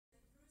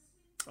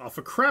Oh,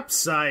 for crap's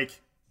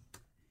sake.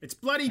 It's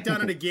bloody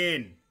done it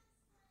again.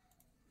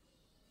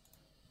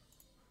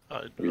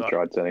 Have you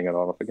tried turning it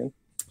on off again?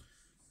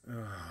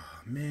 Oh,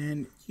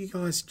 man, you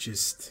guys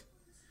just...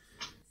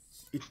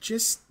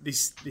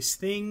 This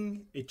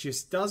thing, it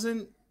just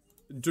doesn't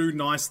do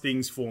nice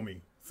things for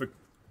me.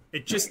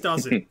 It just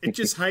doesn't. It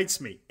just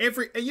hates me.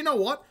 You know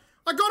what?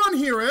 I got on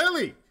here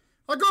early.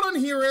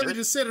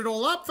 To set it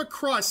all up, for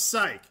Christ's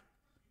sake.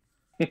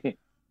 If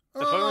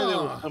only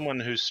there was someone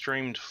who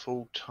streamed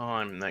full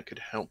time that could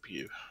help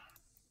you.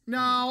 No,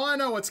 I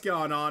know what's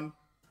going on.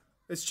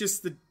 It's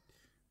just the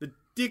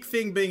dick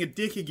thing being a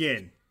dick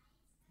again.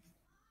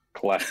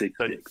 Classic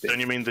dick thing. Don't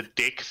you mean the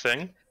dick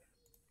thing?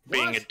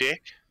 Being a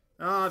dick?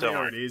 Oh,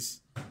 there it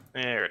is.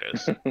 There it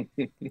is.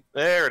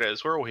 There it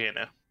is. We're all here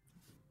now.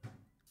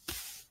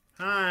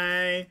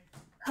 Hi.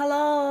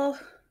 Hello.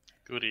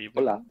 Good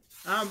evening.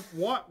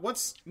 Hola.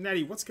 What's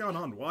Natty? What's going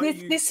on?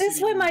 This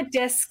is where my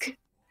desk.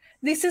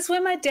 This is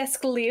where my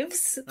desk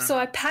lives. So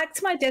I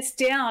packed my desk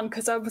down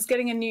because I was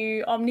getting a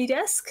new Omni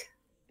desk.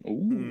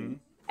 Ooh.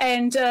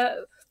 And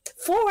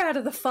 4 out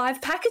of the 5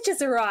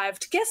 packages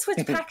arrived. Guess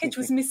which package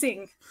was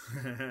missing?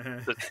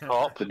 The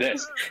top. The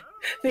desk.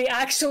 The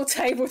actual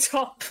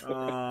tabletop.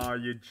 Oh,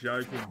 you're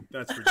joking.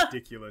 That's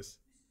ridiculous.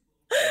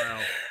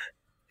 Wow.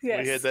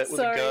 Yes. We had that with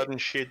the garden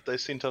shed. They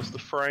sent us the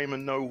frame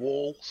and no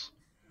walls.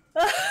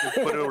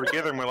 We put it all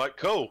together and we're like,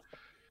 cool.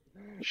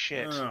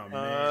 Shit. Oh,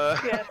 man.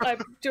 Yeah, I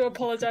do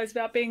apologise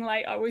about being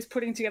late. I was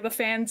putting together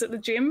fans at the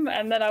gym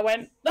and then I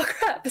went, oh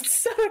crap, it's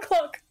 7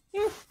 o'clock.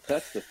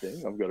 That's the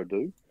thing I've got to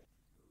do.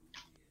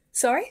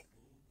 Sorry?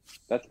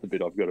 That's the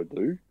bit I've got to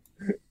do.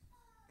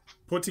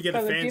 Put together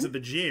Go to the fans gym? at the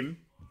gym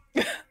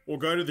or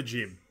go to the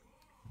gym.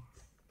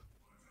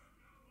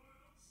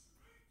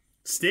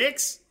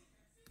 Sticks?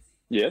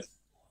 Yes.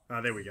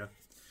 Oh, there we go.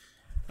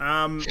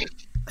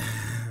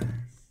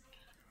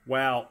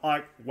 Wow,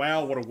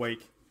 what a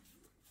week.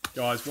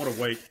 Guys, what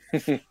a week.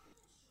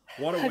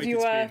 What a Have week you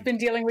it's been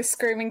dealing with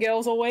screaming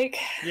girls all week?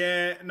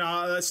 Yeah,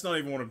 no, that's not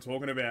even what I'm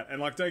talking about.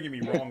 And, don't get me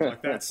wrong,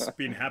 that's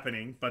been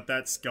happening, but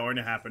that's going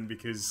to happen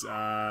because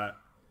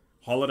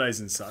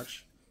holidays and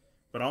such.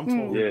 But I'm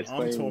talking,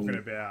 talking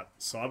about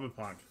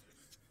Cyberpunk.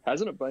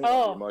 Hasn't it been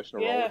Oh, the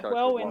emotional yeah, rollercoaster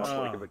whirlwind.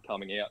 last week of it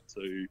coming out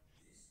to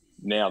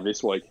now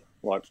this week?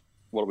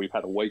 We've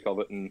had a week of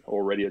it and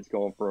already it's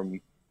gone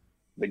from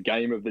the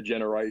game of the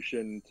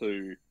generation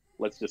to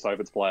let's just hope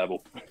it's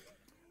playable.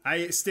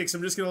 Hey, Sticks,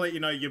 I'm just going to let you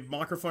know, your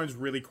microphone's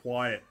really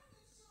quiet.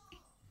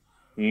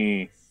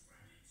 Mm.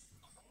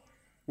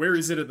 Where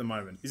is it at the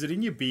moment? Is it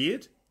in your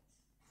beard?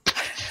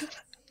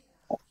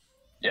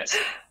 Yes.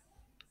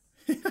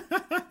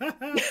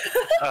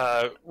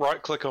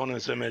 Right-click on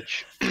his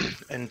image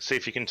and see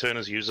if you can turn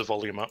his user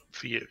volume up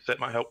for you. That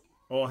might help.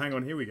 Oh, hang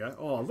on, here we go.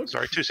 Oh, look.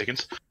 Sorry, 2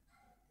 seconds.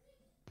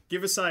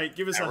 Give us a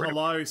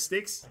hello,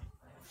 Sticks.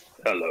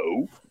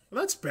 Hello.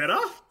 Well, that's better.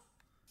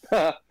 Look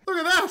at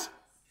that.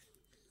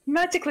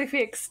 Magically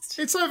fixed.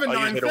 It's over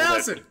I use it all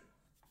 9,000.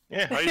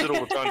 Yeah, I use it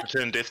all the time to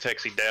turn Death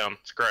Taxi down.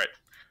 It's great.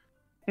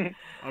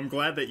 I'm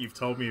glad that you've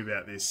told me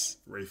about this,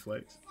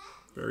 Reflex.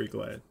 Very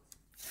glad.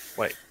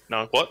 Wait,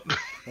 no, what?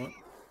 What?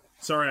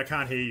 Sorry, I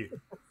can't hear you.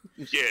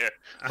 Yeah,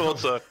 thought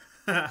so.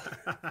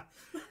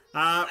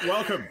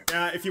 Welcome.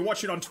 If you're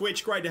watching on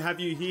Twitch, great to have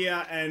you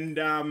here.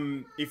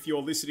 And if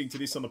you're listening to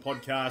this on the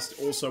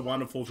podcast, also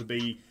wonderful to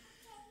be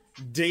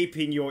deep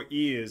in your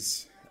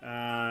ears.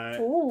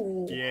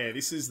 Ooh. Yeah,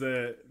 this is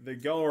the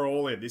Go or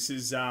All In. This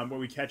is where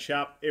we catch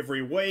up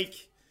every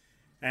week.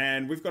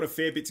 And we've got a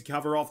fair bit to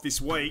cover off this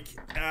week.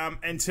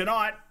 And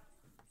tonight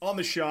on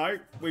the show,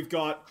 we've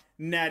got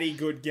Natty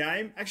Good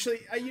Game. Actually,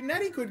 are you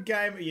Natty Good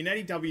Game or are you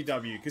Natty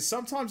WW? Because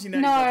sometimes you're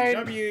Natty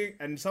WW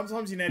and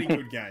sometimes you're Natty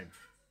Good Game.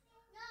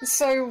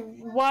 So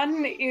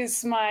one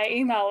is my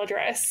email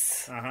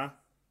address. Uh-huh.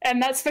 And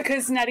that's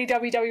because Natty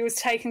WW was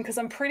taken because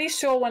I'm pretty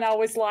sure when I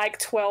was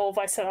 12,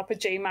 I set up a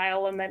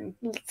Gmail and then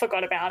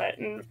forgot about it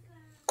and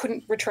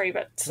couldn't retrieve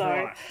it. So,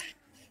 Right.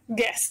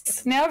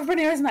 yes. Now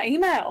everybody knows my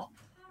email.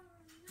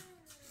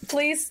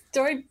 Please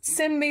don't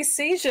send me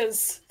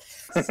seizures.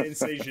 Send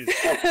seizures.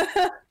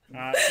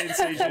 Send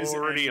seizures.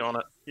 Already on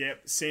it.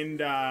 Yep. Send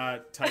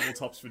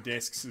tabletops for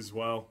desks as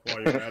well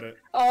while you're at it.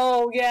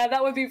 Oh, yeah,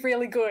 that would be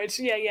really good.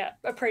 Yeah.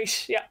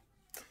 Appreciate.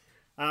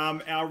 Yeah.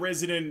 Our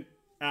resident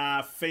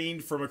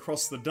fiend from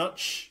across the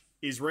Dutch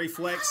is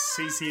Reflex.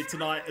 He's here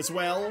tonight as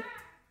well.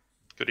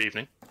 Good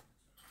evening.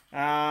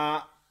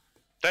 Uh,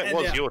 That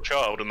was your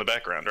child in the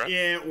background, right?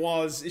 yeah, it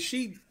was. Is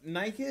she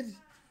naked?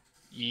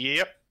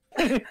 Yep.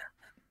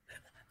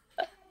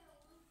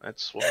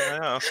 That's why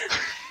I asked.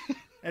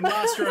 And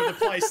master of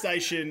the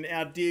PlayStation,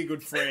 our dear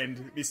good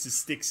friend, Mr.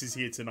 Sticks, is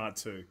here tonight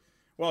too.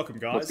 Welcome,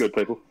 guys. That's good,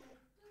 people.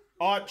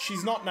 Oh,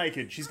 she's not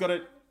naked. She's got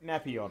a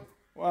nappy on.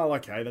 Well,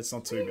 okay, that's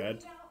not too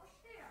bad.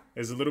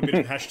 There's a little bit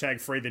of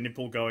hashtag free the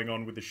nipple going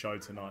on with the show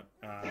tonight.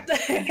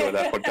 Enjoy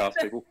that podcast,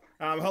 people.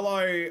 Hello,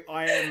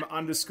 I am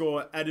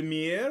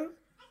 _Adamir.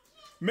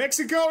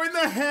 Mexico in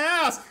the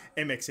house!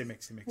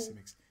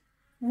 MX.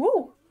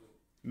 Woo.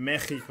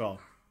 Mexico.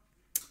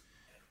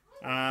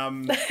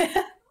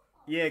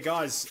 Yeah,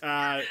 guys,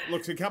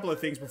 look, a couple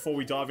of things before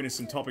we dive into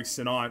some topics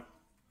tonight.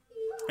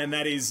 And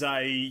that is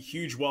a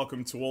huge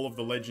welcome to all of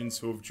the legends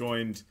who have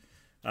joined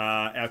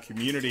our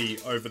community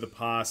over the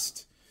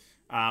past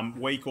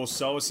week or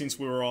so since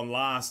we were on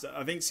last.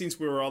 I think since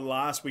we were on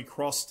last, we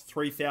crossed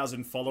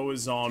 3,000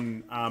 followers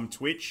on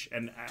Twitch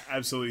and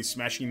absolutely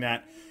smashing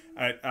that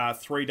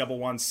at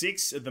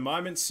 3116 at the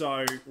moment.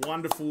 So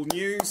wonderful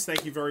news.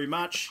 Thank you very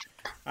much.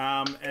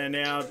 And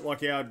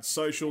our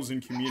socials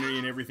and community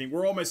and everything,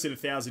 we're almost at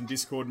 1,000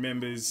 Discord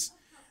members,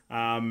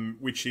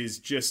 which is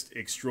just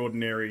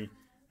extraordinary.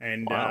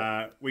 And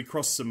wow. We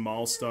crossed some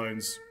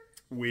milestones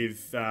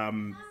with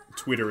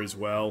Twitter as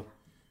well,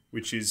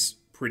 which is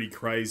pretty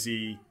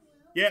crazy.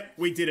 Yep,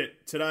 we did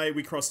it. Today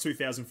we crossed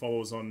 2,000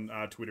 followers on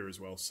Twitter as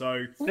well.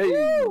 So,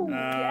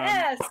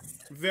 yes!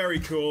 Very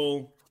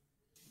cool.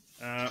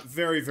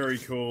 Very, very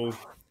cool.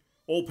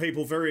 All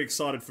people very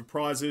excited for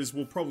prizes.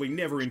 We'll probably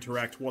never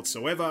interact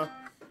whatsoever.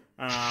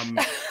 But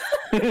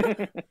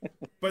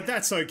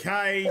that's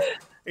okay.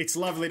 It's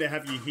lovely to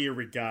have you here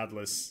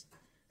regardless.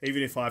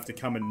 Even if I have to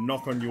come and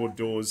knock on your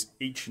doors,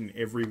 each and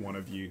every one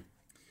of you.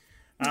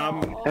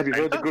 Have you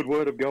heard the good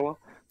word of Goa?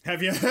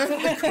 Have you heard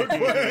the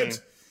good word?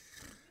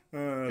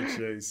 Oh,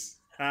 jeez.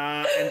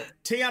 And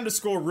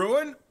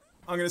T_Ruin,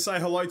 I'm going to say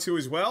hello to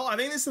as well. I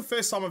think this is the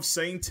first time I've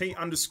seen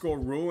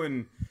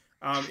T_Ruin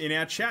in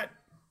our chat.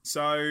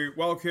 So,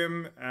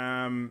 welcome.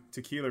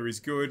 Tequila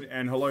is good.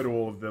 And hello to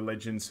all of the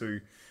legends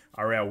who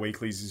are our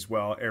weeklies as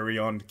well.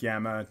 Arion,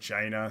 Gamma,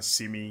 Jaina,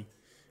 Simi.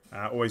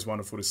 Always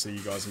wonderful to see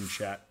you guys in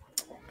chat.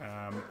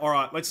 All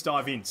right, let's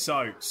dive in.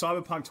 So,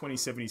 Cyberpunk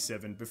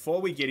 2077.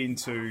 Before we get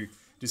into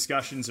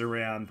discussions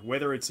around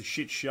whether it's a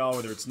shit show,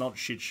 whether it's not a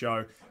shit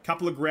show, a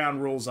couple of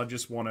ground rules I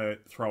just want to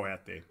throw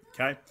out there,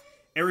 okay?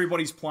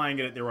 Everybody's playing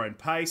it at their own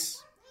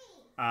pace.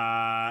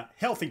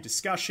 Healthy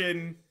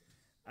discussion.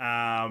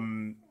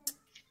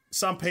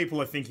 Some people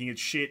are thinking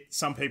it's shit.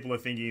 Some people are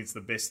thinking it's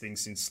the best thing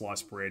since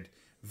sliced bread.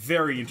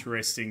 Very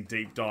interesting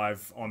deep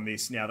dive on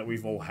this now that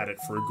we've all had it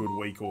for a good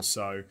week or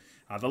so.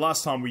 The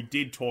last time we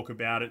did talk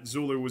about it,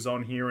 Zulu was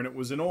on here, and it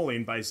was an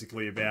all-in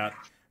basically about,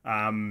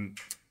 him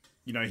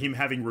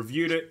having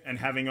reviewed it and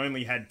having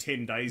only had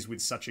 10 days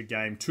with such a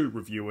game to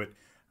review it.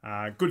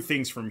 Good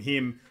things from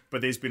him,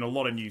 but there's been a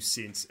lot of news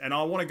since. And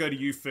I want to go to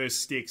you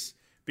first, Sticks,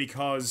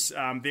 because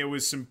there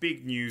was some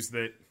big news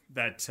that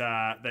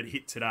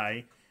hit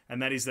today,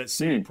 and that is that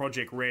CD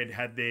Projekt Red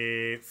had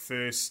their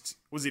first,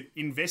 was it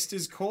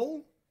investors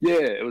call?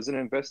 Yeah, it was an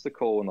investor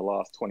call in the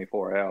last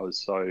 24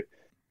 hours. So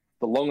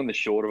the long and the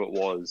short of it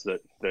was that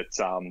the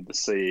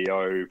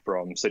CEO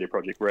from CD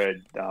Projekt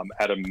Red,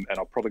 Adam, and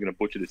I'm probably going to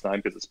butcher this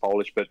name because it's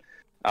Polish, but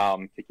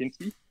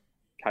Kaczynski,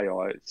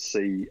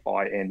 Kicinski,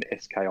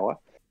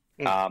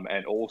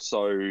 and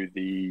also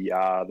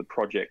the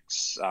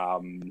project's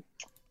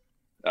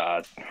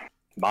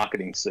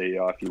marketing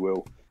CEO, if you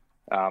will,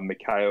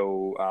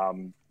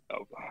 Mikhail.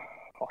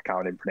 I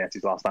can't even pronounce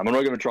his last name. I'm not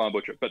going to try and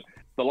butcher it, but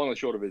the long and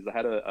short of it is they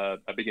had a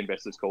big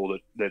investors call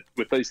that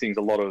with these things,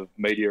 a lot of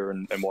media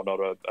and whatnot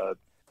are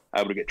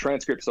able to get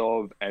transcripts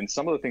of, and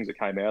some of the things that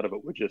came out of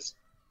it were just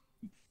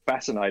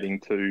fascinating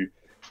to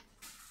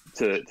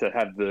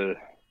have the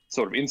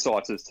sort of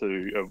insights as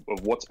to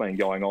of what's been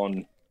going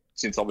on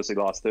since obviously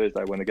last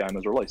Thursday when the game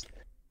was released.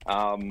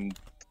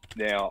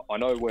 Now, I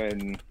know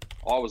when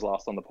I was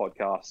last on the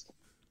podcast,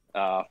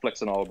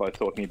 Flex and I were both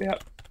talking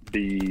about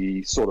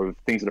the sort of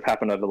things that have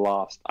happened over the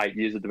last 8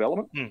 years of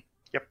development,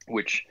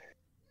 which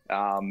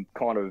kind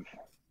of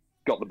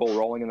got the ball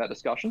rolling in that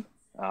discussion.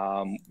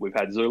 We've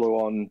had Zulu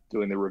on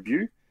doing the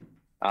review,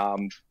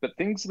 but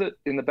things that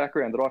in the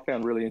background that I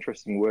found really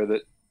interesting were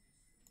that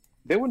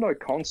there were no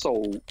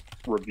console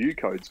review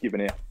codes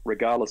given out,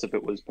 regardless if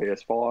it was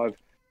PS5,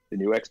 the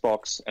new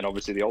Xbox, and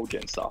obviously the old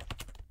gen stuff.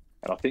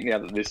 And I think now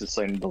that this has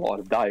seen the light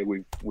of day,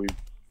 we've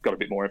got a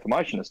bit more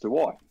information as to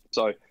why.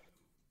 So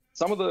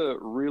some of the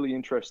really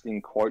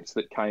interesting quotes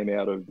that came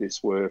out of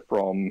this were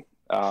from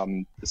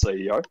the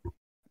CEO,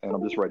 and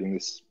I'm just reading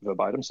this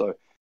verbatim, so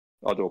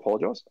I do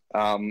apologise,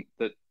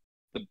 that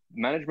the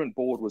management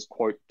board was,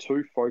 quote,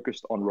 too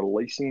focused on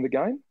releasing the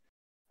game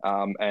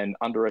and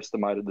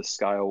underestimated the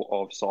scale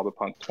of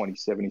Cyberpunk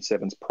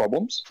 2077's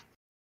problems.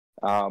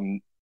 The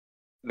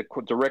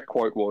direct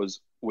quote was,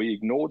 "We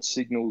ignored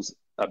signals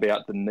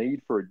about the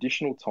need for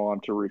additional time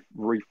to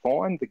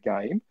refine the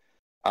game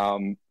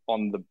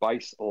on the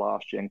base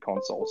last-gen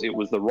consoles. It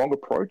was the wrong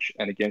approach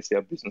and against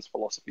our business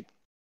philosophy."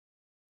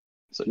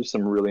 So just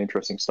some really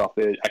interesting stuff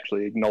there,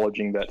 actually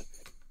acknowledging that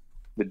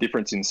the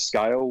difference in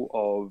scale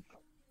of,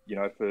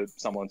 for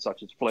someone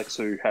such as Flex,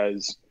 who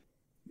has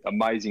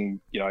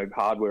amazing,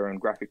 hardware and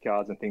graphic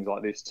cards and things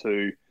like this,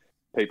 to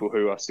people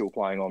who are still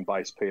playing on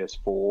base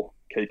PS4,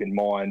 keep in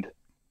mind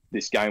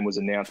this game was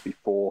announced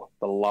before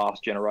the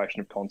last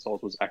generation of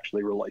consoles was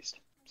actually released.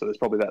 So there's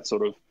probably that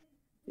sort of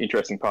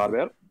interesting part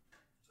about it.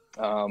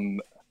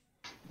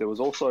 There was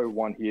also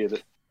one here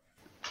that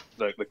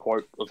the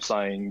quote of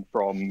saying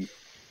from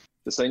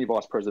the Senior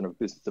Vice President of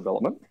Business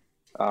Development,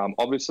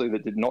 obviously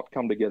that did not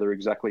come together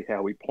exactly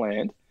how we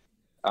planned.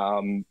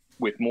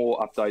 with more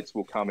updates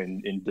will come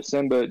in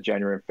December,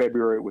 January, and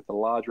February, with the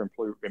larger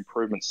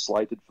improvements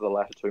slated for the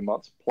latter 2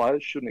 months.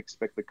 Players shouldn't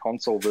expect the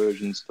console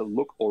versions to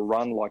look or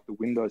run like the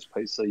Windows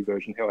PC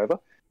version, however.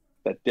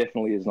 That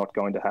definitely is not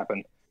going to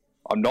happen.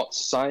 I'm not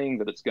saying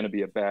that it's going to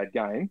be a bad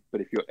game,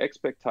 but if your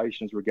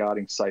expectations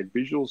regarding, say,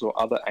 visuals or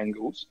other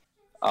angles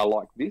are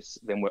like this,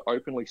 then we're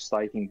openly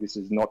stating this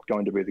is not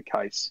going to be the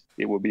case.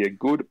 It will be a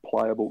good,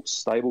 playable,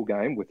 stable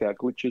game without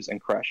glitches and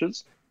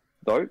crashes,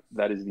 though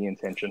that is the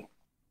intention.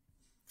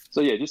 So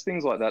yeah, just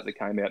things like that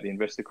came out the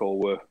investor call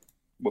were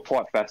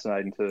quite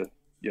fascinating to,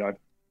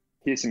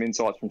 hear some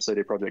insights from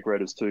CD Projekt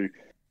Red as to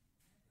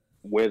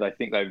where they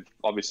think they've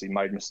obviously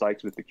made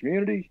mistakes with the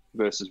community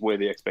versus where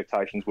the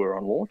expectations were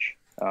on launch.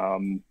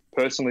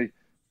 Personally,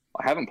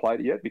 I haven't played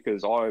it yet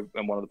because I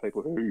am one of the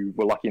people who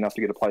were lucky enough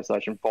to get a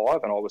PlayStation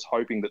 5, and I was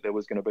hoping that there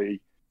was going to be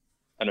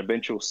an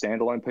eventual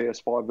standalone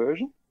PS5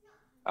 version.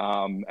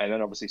 And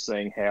then obviously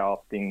seeing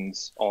how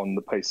things on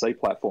the PC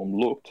platform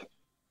looked,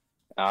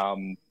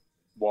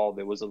 while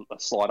there was a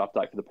slight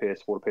update for the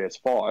PS4 to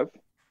PS5,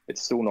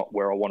 it's still not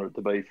where I wanted it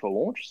to be for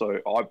launch. So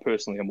I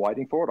personally am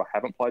waiting for it. I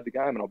haven't played the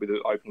game, and I'll be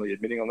openly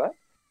admitting on that.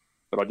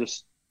 But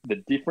the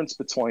difference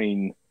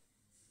between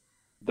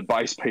the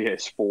base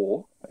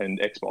PS4 and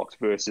Xbox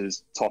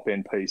versus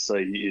top-end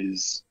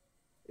PC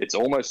it's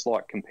almost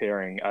like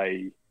comparing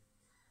a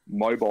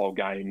mobile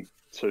game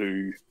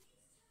to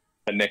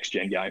a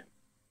next-gen game.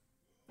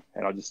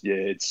 And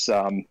it's...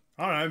 I don't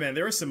know, man.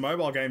 There are some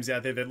mobile games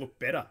out there that look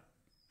better.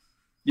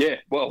 Yeah,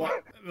 well...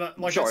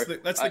 Like sorry,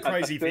 that's the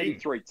crazy thing.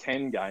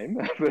 3310 game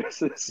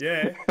versus...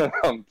 Yeah.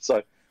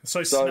 So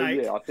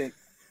Snake. yeah, I think...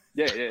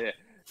 Yeah.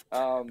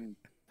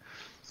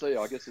 So yeah,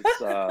 I guess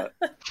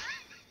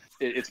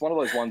it's one of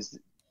those ones,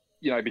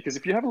 because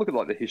if you have a look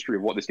at the history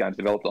of what this game's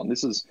developed on,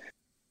 this is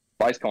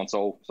base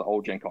console, so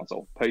old gen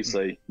console,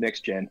 PC,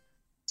 next gen.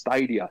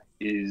 Stadia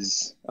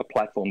is a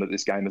platform that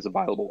this game is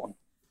available on.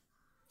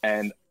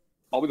 And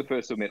I'll be the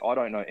first to admit, I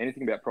don't know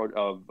anything about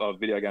of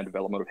video game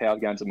development, of how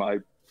games are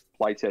made,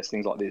 play test,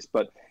 things like this.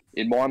 But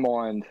in my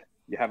mind,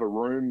 you have a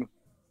room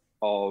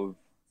of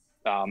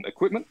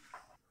equipment,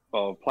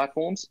 of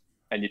platforms,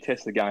 and you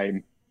test the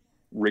game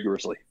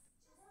rigorously.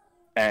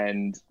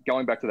 And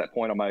going back to that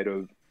point I made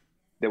of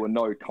there were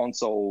no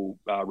console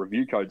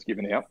review codes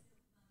given out,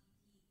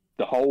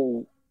 the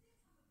whole,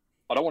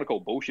 I don't want to call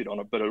bullshit on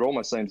it, but it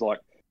almost seems like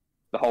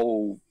the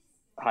whole,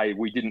 hey,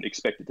 we didn't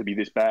expect it to be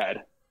this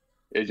bad,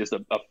 is just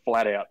a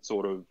flat out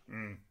sort of...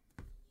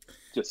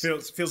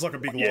 Just feels like a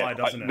big lie,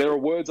 doesn't it? There are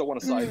words I want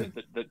to say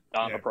that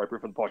aren't appropriate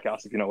for the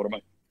podcast, if you know what I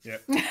mean. Yeah,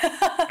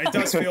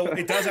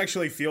 it does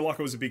actually feel like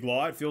it was a big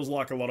lie. It feels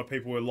like a lot of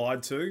people were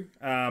lied to.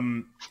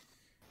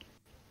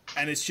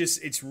 And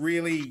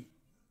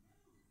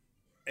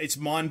it's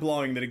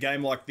mind-blowing that a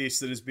game like this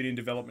that has been in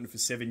development for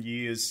 7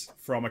 years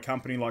from a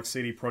company like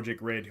CD Projekt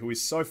Red, who is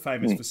so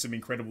famous for some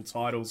incredible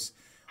titles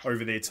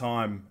over their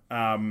time,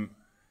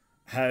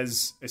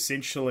 has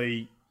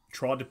essentially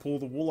tried to pull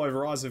the wool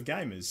over eyes of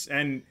gamers.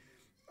 And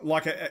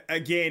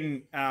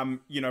again,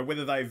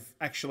 whether they've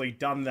actually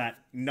done that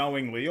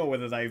knowingly or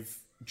whether they've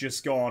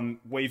just gone,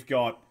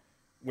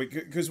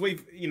 because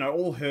we've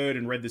all heard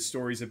and read the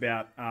stories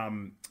about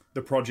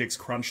the project's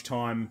crunch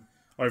time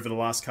over the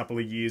last couple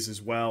of years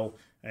as well.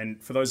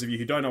 And for those of you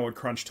who don't know what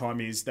crunch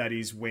time is, that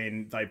is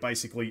when they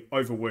basically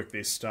overwork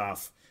their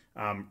staff,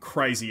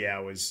 crazy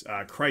hours,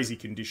 crazy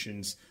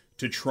conditions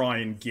to try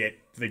and get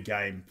the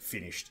game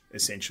finished,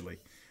 essentially.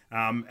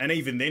 And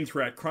even then,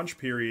 throughout crunch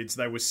periods,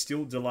 they were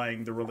still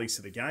delaying the release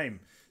of the game.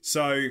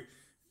 So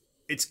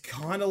it's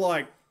kind of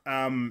like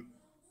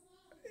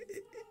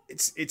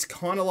it's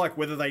kind of like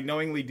whether they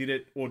knowingly did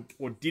it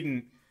or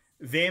didn't.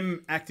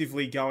 Them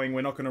actively going,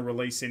 we're not going to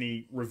release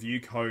any review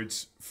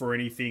codes for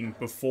anything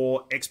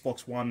before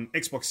Xbox One,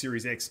 Xbox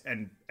Series X,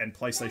 and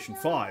PlayStation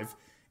 5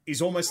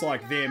 is almost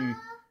like them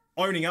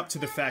owning up to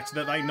the fact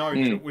that they know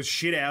that it was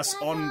shit house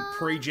on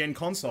pre-gen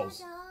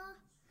consoles.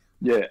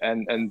 Yeah,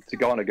 and to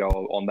go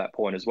on that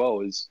point as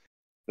well is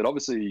that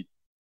obviously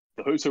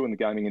the who's who in the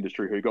gaming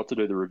industry who got to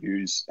do the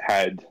reviews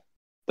had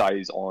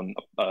days on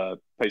a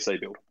PC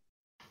build.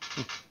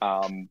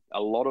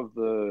 A lot of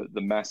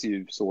the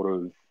massive sort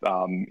of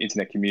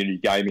internet community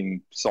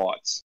gaming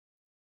sites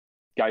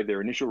gave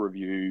their initial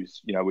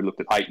reviews. We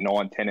looked at 8,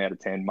 9, 10 out of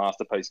 10,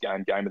 masterpiece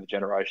game, game of the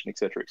generation,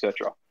 etc.,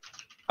 etc.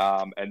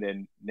 And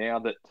then now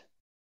that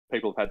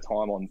people have had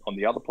time on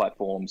the other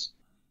platforms,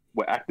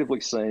 we're actively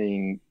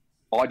seeing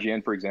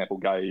IGN, for example,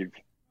 gave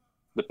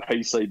the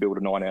PC build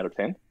a 9 out of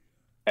 10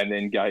 and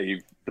then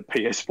gave the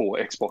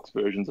PS4 Xbox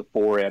versions a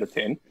 4 out of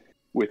 10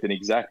 with an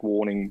exact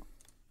warning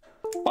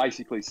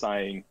basically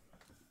saying,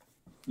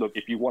 look,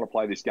 if you want to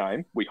play this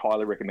game, we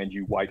highly recommend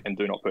you wait and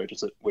do not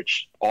purchase it,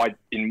 which I'm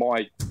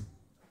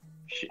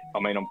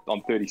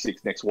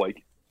 36 next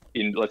week.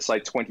 In, let's say,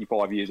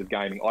 25 years of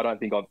gaming, I don't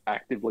think I've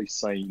actively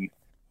seen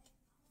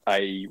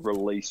a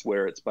release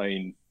where it's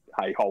been,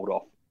 hey, hold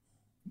off.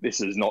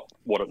 This is not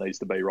what it needs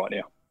to be right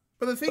now.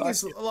 But the thing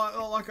is,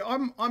 like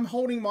I'm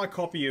holding my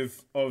copy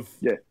of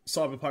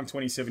Cyberpunk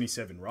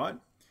 2077, right?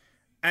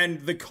 And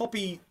the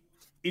copy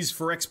is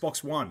for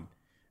Xbox One.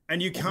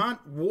 And you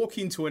can't walk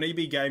into an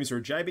EB Games or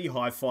a JB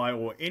Hi-Fi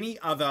or any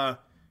other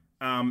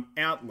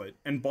outlet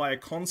and buy a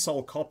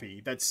console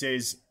copy that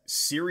says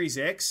Series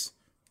X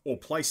or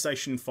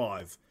PlayStation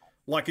 5.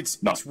 Like,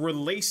 it's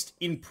released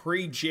in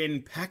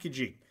pre-gen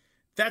packaging.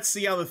 That's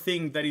the other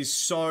thing that is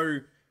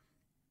so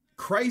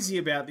crazy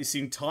about this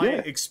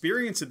entire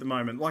experience at the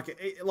moment. Like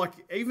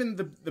even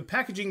the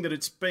packaging that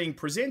it's being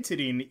presented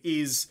in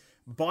is,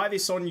 buy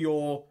this on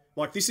your,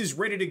 like, this is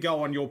ready to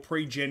go on your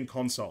pre-gen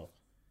console.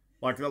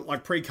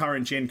 Like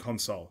pre-current gen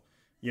console.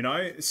 You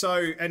know?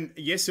 So, and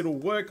yes, it'll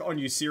work on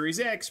your Series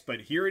X,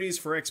 but here it is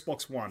for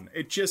Xbox One.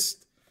 It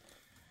just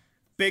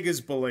beggars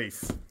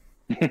belief.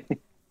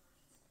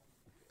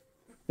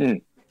 Yeah,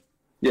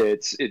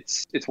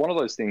 it's one of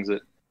those things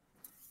that,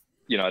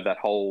 you know, that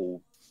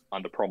whole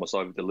under promise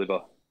over deliver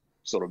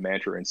sort of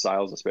mantra in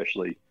sales,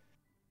 especially,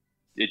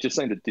 it just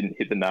seemed it didn't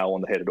hit the nail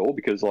on the head at all.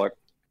 Because, like,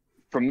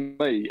 from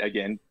me,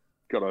 again,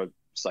 gotta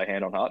say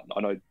hand on heart, I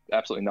know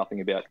absolutely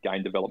nothing about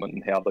game development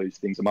and how those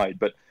things are made,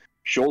 but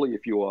surely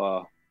if you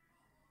are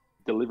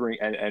delivering,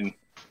 and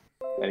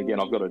again,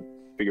 I've got to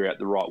figure out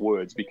the right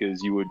words,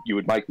 because you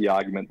would make the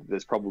argument that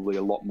there's probably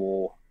a lot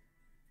more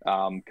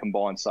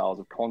combined sales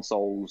of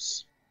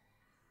consoles,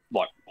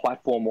 like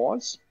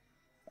platform-wise,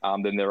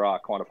 than there are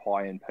kind of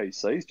high-end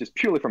PCs, just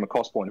purely from a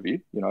cost point of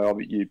view. You know,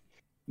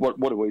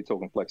 what are we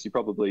talking, Flex? You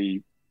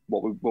probably,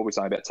 what we're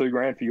saying, about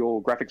 $2,000 for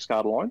your graphics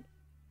card alone?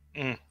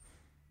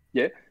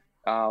 Yeah.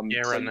 Right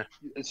there.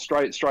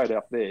 Straight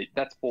up there,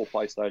 that's 4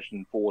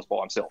 PlayStation 4s by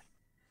himself.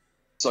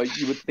 So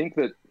you would think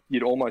that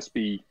you'd almost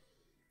be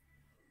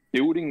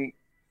building,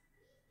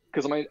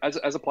 because I mean, as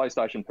a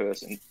PlayStation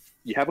person,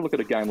 you have a look at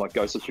a game like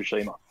Ghost of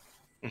Tsushima,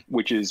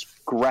 which is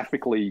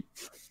graphically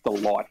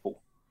delightful.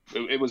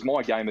 It was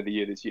my game of the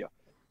year this year.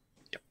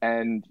 Yep.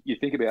 And you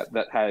think about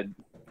that, had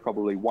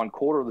probably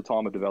 1/4 of the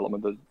time of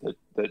development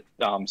that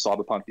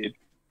Cyberpunk did,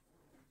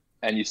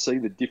 and you see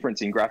the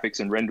difference in graphics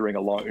and rendering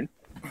alone.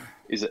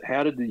 Is that,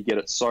 how did you get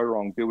it so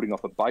wrong building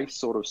off a base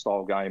sort of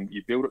style game?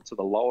 You build it to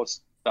the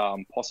lowest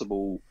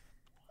possible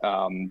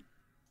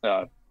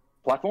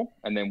platform,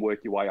 and then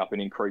work your way up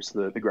and increase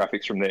the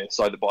graphics from there,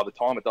 so that by the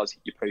time it does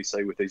hit your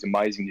PC with these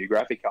amazing new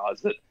graphic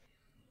cards, that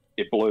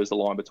it blurs the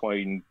line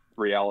between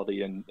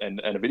reality and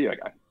a video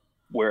game.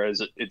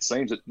 Whereas it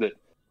seems that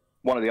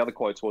one of the other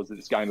quotes was that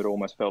this game had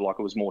almost felt like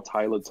it was more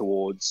tailored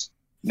towards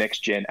next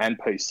gen and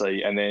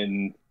PC, and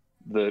then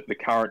the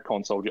current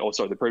console,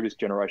 the previous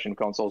generation of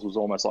consoles was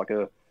almost like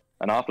an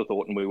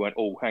afterthought, and we went,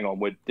 oh, hang on,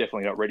 we're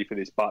definitely not ready for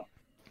this, but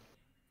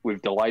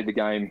we've delayed the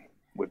game,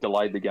 we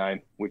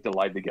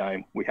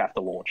have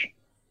to launch.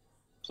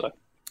 So,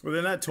 well,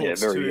 then that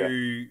talks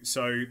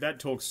that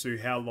talks to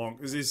how long,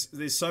 because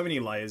there's so many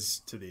layers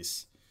to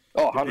this.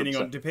 Oh,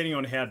 100%. Depending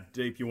on how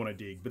deep you want to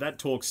dig, but that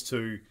talks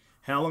to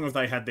how long have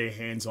they had their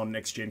hands on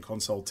next gen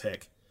console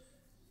tech.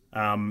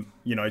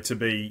 You know, to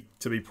be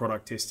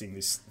product testing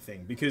this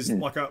thing, because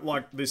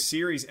like the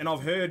series, and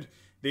I've heard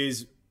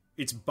it's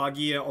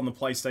buggier on the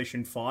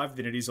PlayStation 5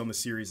 than it is on the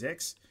Series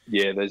X.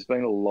 Yeah, there's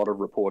been a lot of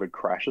reported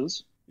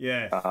crashes.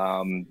 Yeah,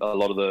 a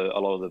lot of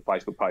the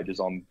Facebook pages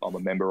I'm a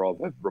member of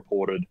have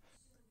reported,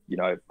 you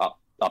know,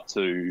 up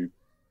to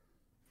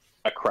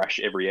a crash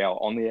every hour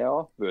on the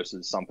hour,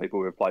 versus some people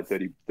who have played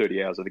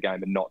 30 hours of the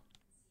game and not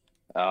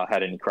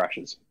had any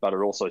crashes. But it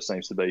also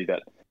seems to be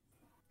that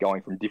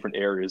going from different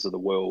areas of the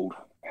world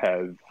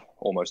have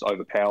almost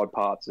overpowered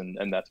parts,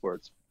 and that's where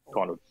it's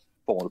kind of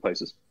fallen to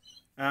pieces.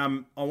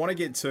 I want to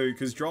get to,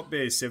 because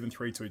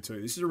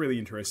DropBear7322, this is a really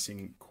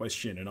interesting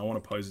question, and I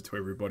want to pose it to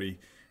everybody.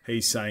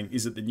 He's saying,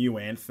 is it the new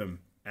Anthem?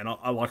 And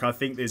I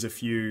think there's a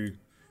few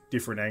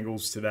different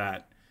angles to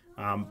that.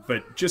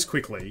 But just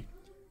quickly,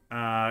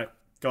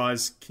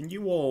 guys, can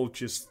you all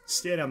just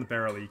stare down the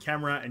barrel of your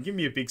camera and give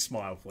me a big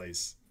smile,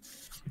 please?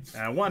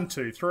 1,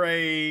 2,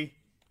 3,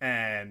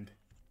 and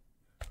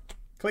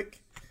click.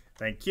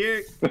 Thank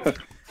you.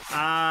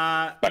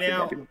 Now,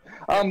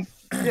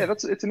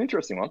 it's an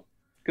interesting one,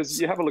 because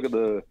you have a look at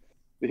the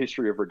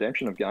history of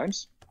redemption of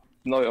games.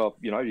 No,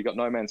 you know, you got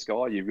No Man's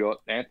Sky, you've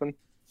got Anthem.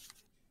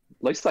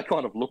 At least they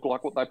kind of look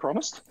like what they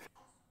promised.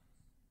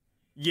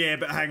 Yeah,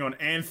 but hang on,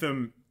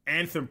 Anthem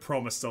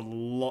promised a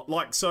lot.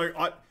 Like, so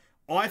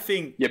I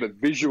think. Yeah, but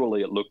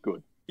visually it looked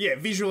good. Yeah,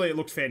 visually it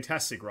looked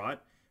fantastic, right?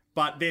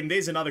 But then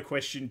there's another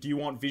question: do you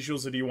want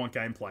visuals or do you want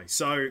gameplay?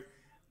 So,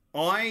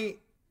 I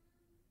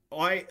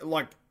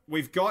like,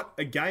 we've got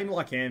a game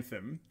like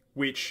Anthem,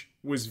 which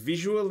was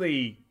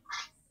visually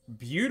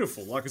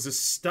beautiful, like it's a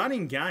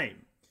stunning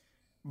game,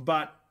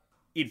 but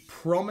it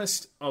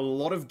promised a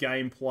lot of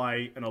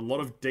gameplay and a lot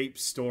of deep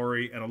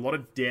story and a lot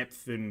of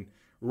depth and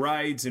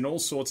raids and all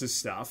sorts of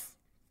stuff,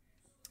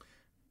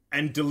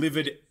 and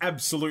delivered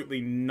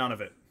absolutely none of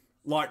it.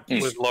 Like,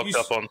 we're locked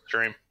up on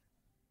stream.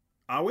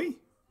 Are we?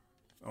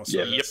 Oh,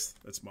 sorry, yeah.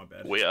 That's my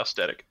bad. We are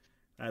static.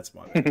 That's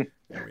my bad.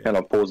 And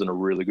I'm pausing a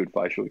really good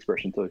facial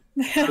expression too.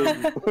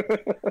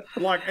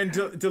 Like, and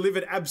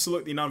delivered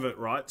absolutely none of it,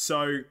 right?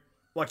 So,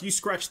 like, you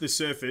scratch the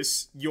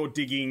surface, you're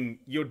digging,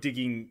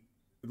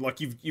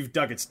 like you've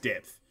dug its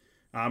depth.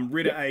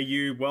 Ritter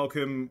AU,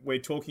 welcome. We're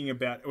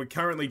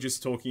currently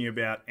just talking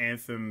about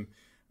Anthem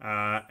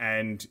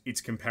and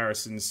its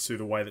comparisons to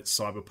the way that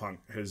Cyberpunk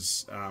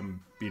has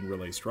been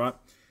released, right?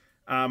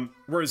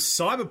 Whereas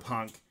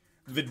Cyberpunk,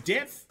 the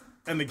depth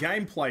and the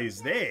gameplay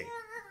is there.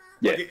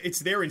 Yeah, like, it's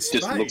there in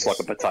space. Just looks like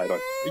a potato.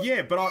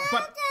 Yeah, but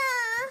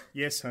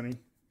yes, honey.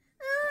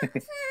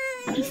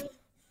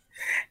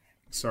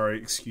 Sorry,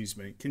 excuse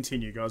me.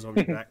 Continue, guys. I'll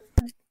be back.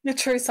 The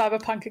true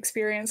Cyberpunk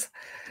experience.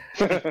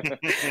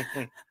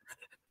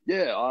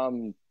 Yeah,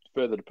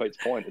 further to Pete's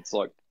point, it's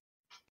like,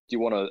 do you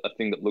want a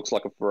thing that looks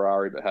like a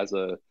Ferrari but has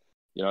a,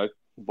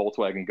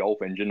 Volkswagen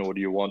Golf engine, or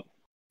do you want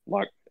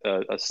like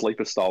a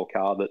sleeper style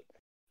car that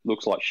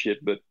looks like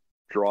shit but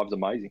drives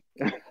amazing?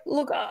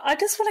 Look, I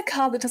just want a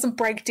car that doesn't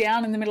break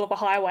down in the middle of a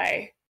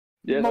highway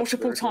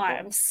multiple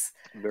times.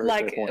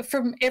 Like,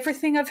 from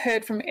everything I've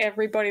heard from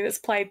everybody that's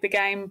played the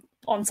game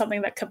on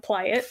something that can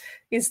play it,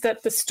 is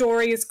that the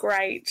story is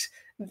great,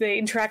 the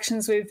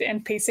interactions with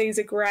NPCs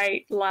are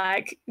great,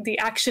 like the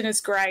action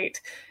is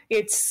great.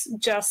 It's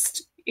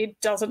just,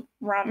 it doesn't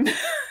run.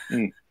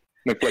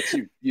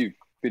 McFlex, you've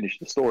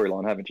finished the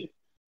storyline, haven't you?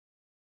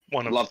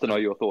 I'd love to know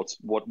your thoughts.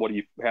 How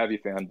have you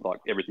found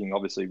like everything,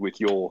 obviously, with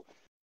your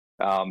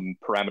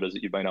parameters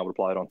that you've been able to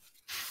play it on?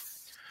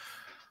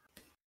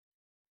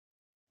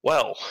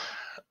 Well,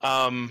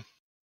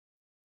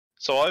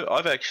 so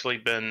I've actually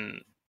been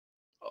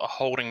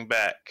holding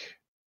back,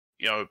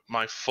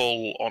 my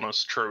full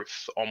honest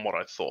truth on what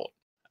I thought.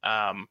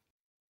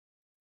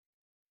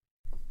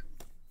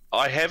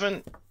 I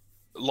haven't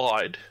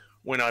lied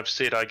when I've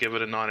said I give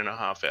it a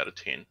 9.5 out of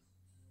 10.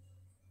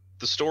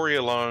 The story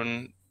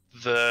alone,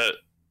 the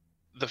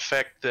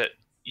fact that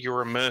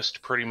you're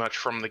immersed pretty much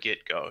from the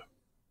get-go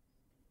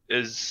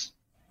is...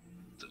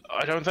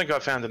 I don't think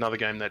I've found another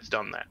game that's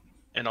done that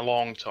in a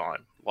long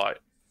time. Like,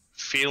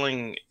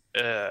 feeling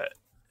an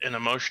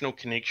emotional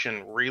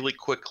connection really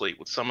quickly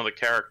with some of the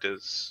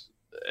characters,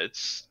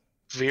 it's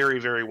very,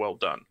 very well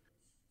done.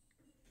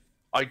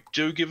 I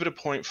do give it a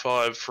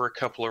 0.5 for a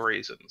couple of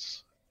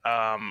reasons.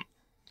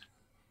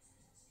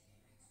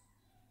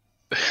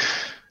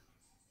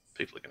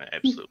 People are going to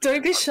absolutely...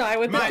 Don't be shy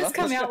with it. Just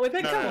come out with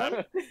it. Come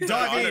on.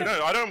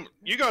 I don't.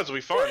 You guys will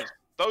be fine.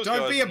 Those don't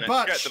guys be a in that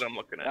butch. chat that I'm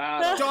looking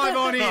at. Dive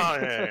on in. Oh,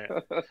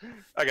 yeah.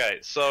 Okay,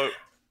 so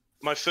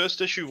my first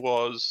issue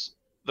was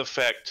the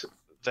fact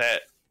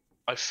that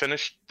I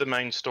finished the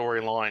main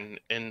storyline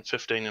in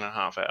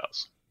 15.5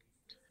 hours.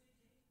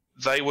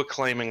 They were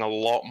claiming a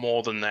lot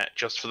more than that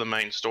just for the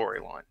main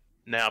storyline.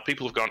 Now,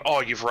 people have gone,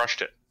 oh, you've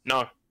rushed it.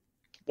 No.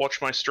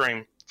 Watch my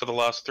stream. For the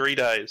last 3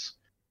 days,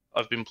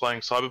 I've been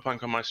playing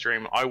Cyberpunk on my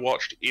stream. I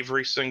watched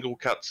every single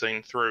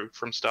cutscene through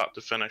from start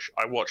to finish.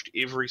 I watched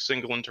every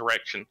single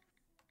interaction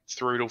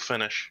through to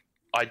finish.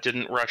 I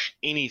didn't rush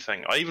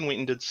anything. I even went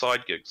and did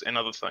side gigs and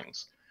other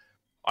things.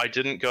 I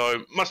didn't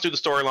go, must do the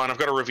storyline, I've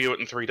got to review it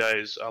in 3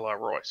 days, a la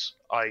Royce.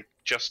 I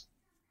just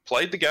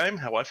played the game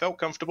how I felt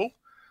comfortable.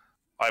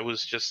 I would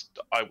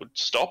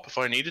stop if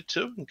I needed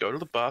to and go to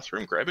the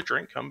bathroom, grab a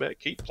drink, come back,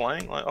 keep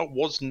playing. Like, I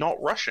was not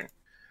rushing.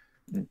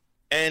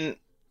 And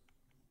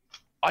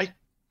I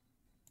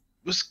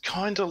was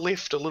kind of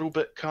left a little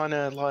bit kind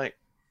of like,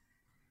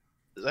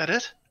 is that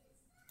it?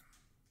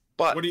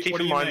 But keep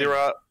in mind there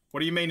are... What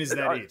do you mean, is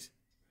that it?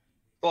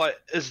 Like,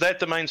 is that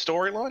the main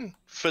storyline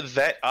for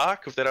that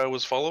arc that I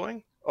was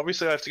following?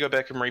 Obviously, I have to go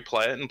back and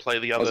replay it and play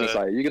the other... I was going to say,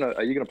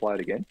 are you gonna play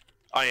it again?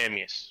 I am,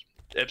 yes.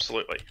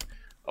 Absolutely.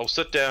 I'll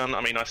sit down.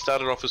 I mean, I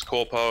started off as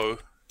Corpo,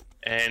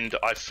 and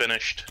I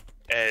finished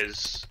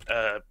as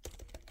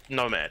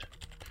Nomad.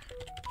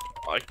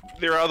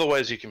 There are other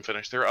ways you can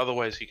finish. There are other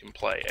ways you can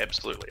play,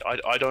 absolutely.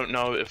 I don't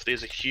know if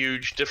there's a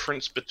huge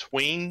difference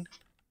between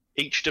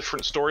each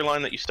different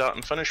storyline that you start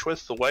and finish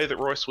with. The way that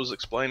Royce was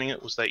explaining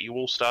it was that you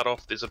all start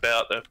off, there's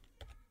about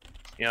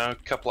a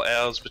couple of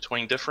hours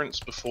between difference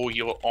before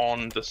you're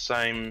on the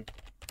same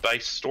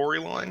base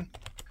storyline.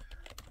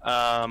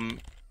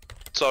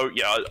 So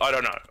yeah, I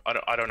don't know.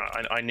 I don't know.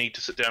 I need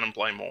to sit down and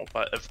play more.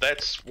 But if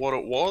that's what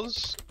it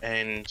was,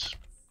 and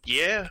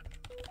yeah,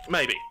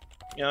 maybe.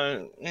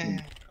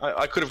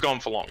 I could have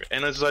gone for longer.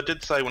 And as I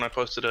did say when I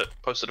posted a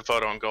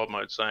photo on God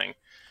Mode saying,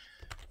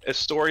 a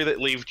story that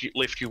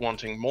left you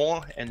wanting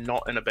more, and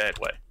not in a bad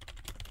way.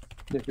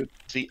 Yeah, good.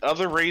 The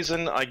other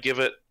reason I give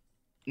it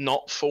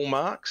not full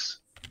marks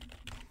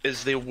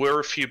is there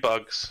were a few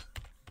bugs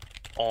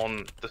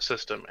on the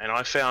system, and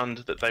I found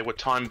that they were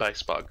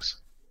time-based bugs.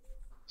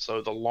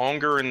 So the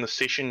longer in the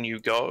session you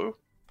go,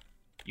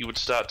 you would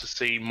start to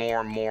see more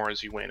and more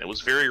as you went. It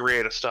was very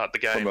rare to start the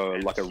game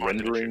from a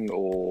rendering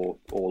or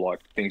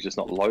like things just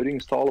not loading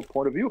style of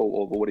point of view,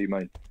 or what do you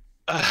mean?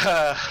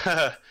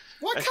 Why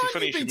can't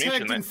you be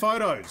tagged in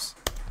photos?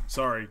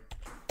 Sorry.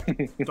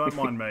 Don't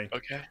mind me.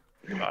 Okay.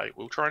 I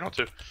will try not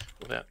to.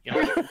 Without,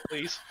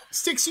 please.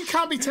 Sticks, you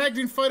can't be tagged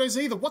in photos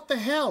either. What the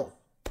hell?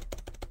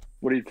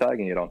 What are you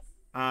tagging it on?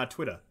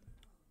 Twitter.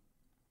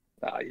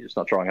 You're just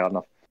not trying hard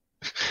enough.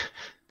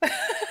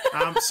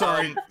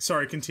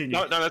 Sorry, continue.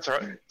 No, that's all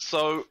right.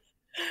 So,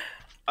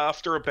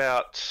 after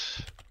about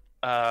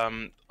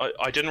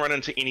I didn't run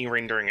into any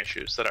rendering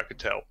issues that I could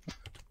tell.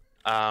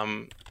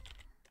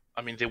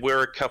 I mean, there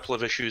were a couple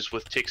of issues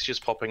with textures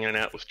popping in and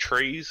out with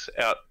trees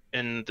out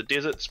in the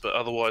deserts, but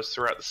otherwise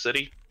throughout the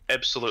city,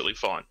 absolutely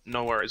fine.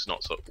 No worries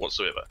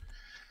whatsoever.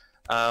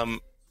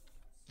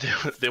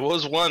 There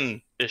was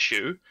one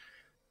issue,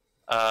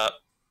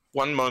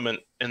 one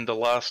moment in the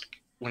last,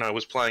 when I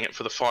was playing it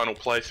for the final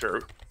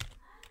playthrough.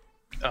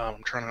 I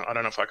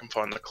don't know if I can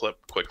find the clip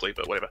quickly,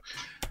 but whatever.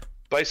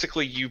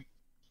 Basically,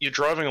 you're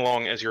driving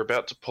along as you're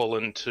about to pull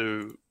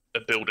into a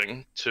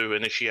building to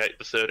initiate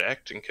the third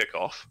act and kick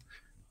off.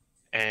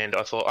 And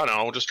I thought, I don't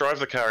know, I'll just drive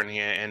the car in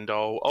here and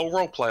I'll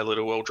roleplay a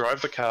little. I'll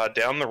drive the car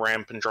down the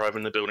ramp and drive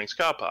in the building's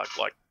car park,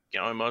 like,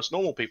 most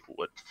normal people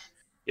would.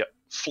 Yep.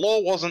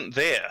 Floor wasn't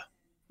there.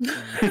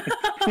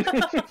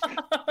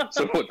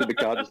 So what, did the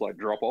car just like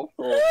drop off?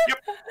 Or... Yep.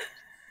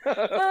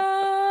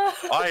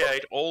 I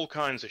ate all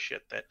kinds of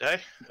shit that day.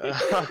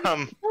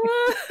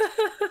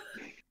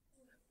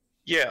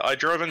 Yeah, I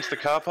drove into the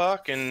car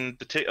park and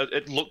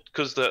it looked,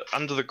 because the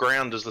under the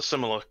ground is the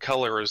similar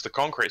color as the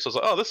concrete. So I was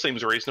like, oh, this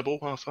seems reasonable.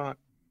 Oh, fuck.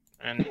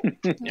 And,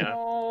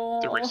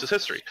 the rest is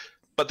history.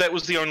 But that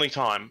was the only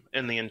time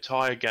in the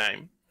entire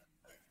game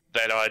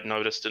that I'd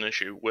noticed an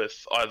issue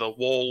with either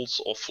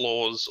walls or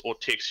floors or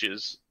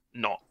textures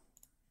not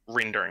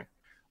rendering.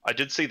 I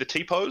did see the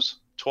T-pose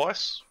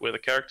twice, where the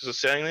characters are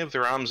standing there with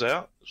their arms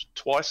out,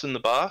 twice in the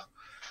bar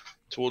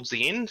towards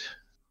the end.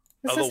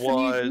 This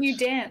Otherwise, is the new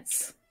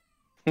dance.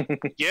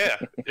 Yeah,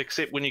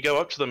 except when you go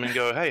up to them and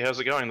go, hey, how's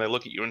it going? They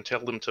look at you and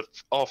tell them to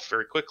off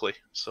very quickly.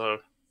 So,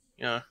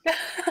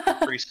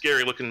 pretty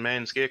scary looking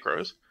man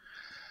scarecrows.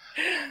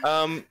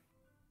 But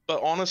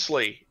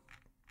honestly,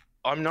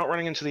 I'm not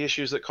running into the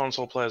issues that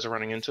console players are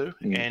running into.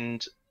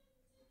 And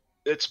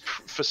it's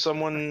for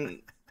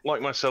someone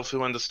like myself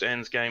who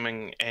understands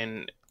gaming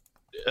and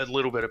a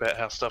little bit about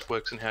how stuff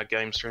works and how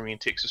game streaming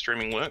and texture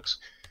streaming works.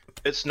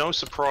 It's no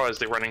surprise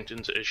they're running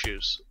into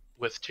issues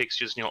with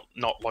textures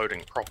not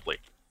loading properly.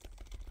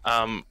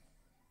 The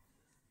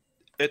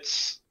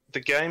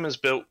game is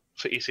built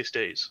for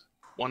SSDs,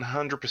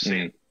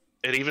 100%.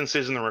 It even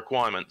says in the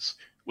requirements,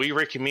 we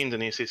recommend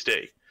an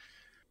SSD.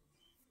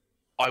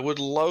 I would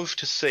love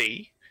to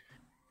see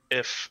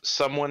if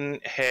someone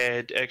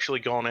had actually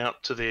gone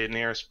out to their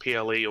nearest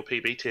PLE or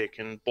PBTech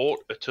and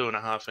bought a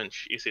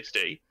 2.5-inch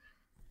SSD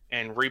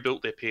and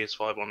rebuilt their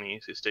PS5 on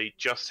the SSD,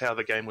 just how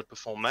the game would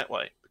perform that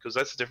way. Because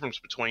that's the difference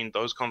between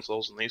those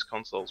consoles and these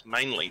consoles,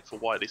 mainly for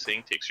why they're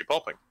seeing texture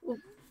popping.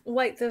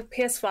 Wait, the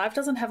PS5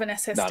 doesn't have an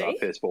SSD? No,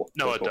 PS4.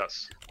 No, PS4. it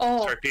does.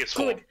 Oh, sorry, PS4.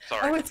 Good.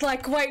 Sorry. Oh, it's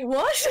like, wait,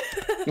 what?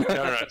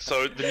 No.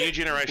 So the new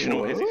generation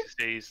all has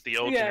SSDs. The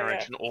old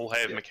generation all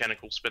have Yeah.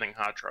 mechanical spinning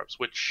hard drives,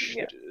 which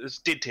is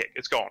dead tech.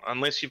 It's gone.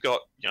 Unless you've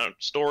got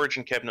storage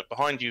and cabinet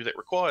behind you that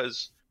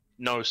requires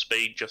no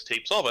speed, just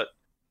heaps of it,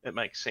 it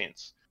makes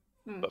sense.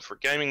 But for a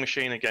gaming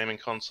machine, a gaming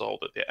console,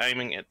 that they're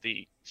aiming at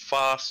the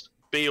fast,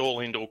 be-all,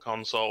 end-all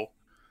console,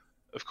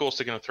 of course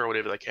they're going to throw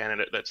whatever they can at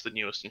it. That's the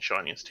newest and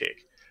shiniest tech.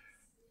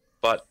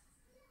 But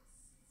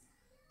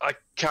I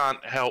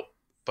can't help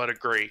but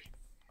agree.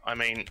 I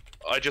mean,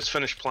 I just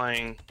finished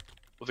playing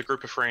with a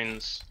group of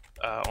friends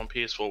on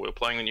PS4. We were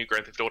playing the new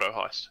Grand Theft Auto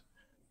Heist,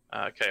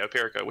 KO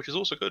Perico, which is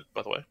also good,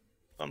 by the way.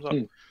 Thumbs up.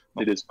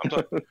 It is. Thumbs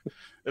up.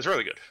 It's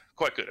really good.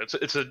 Quite good.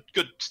 It's a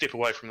good step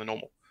away from the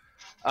normal.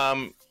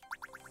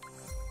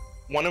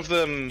 One of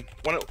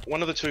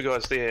the two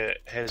guys there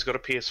has got a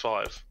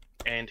PS5,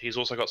 and he's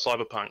also got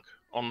Cyberpunk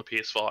on the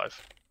PS5.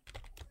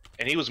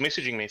 And he was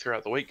messaging me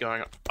throughout the week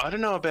going, I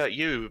don't know about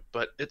you,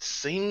 but it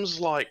seems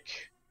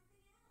like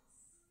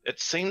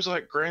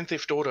Grand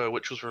Theft Auto,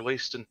 which was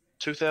released in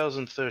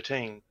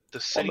 2013, the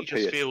city On the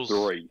just PS3. feels...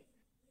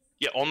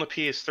 Yeah, on the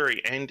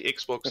PS3 and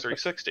Xbox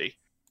 360.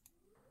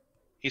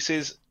 He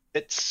says,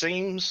 it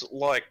seems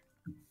like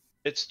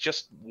it's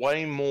just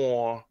way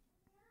more...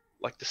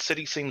 Like, the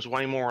city seems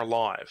way more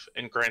alive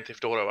in Grand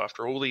Theft Auto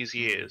after all these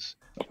years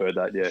I've heard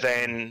that, yeah.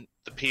 than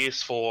the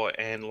PS4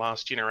 and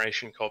last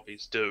generation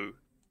copies do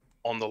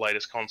on the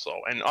latest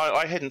console. And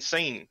I hadn't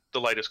seen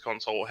the latest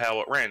console or how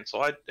it ran,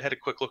 so I had a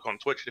quick look on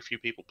Twitch at a few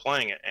people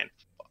playing it, and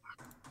fuck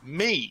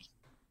me.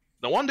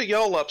 No wonder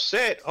y'all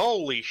upset.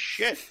 Holy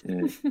shit.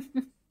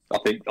 I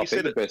think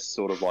the best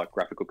sort of like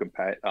graphical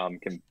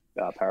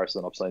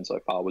comparison I've seen so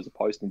far was a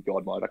post in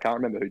God Mode. I can't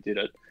remember who did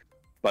it,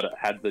 but it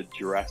had the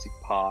Jurassic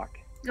Park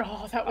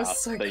Oh, that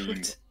was so theme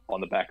good. on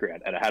the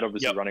background, and it had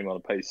obviously running on a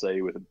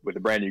PC with a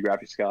brand new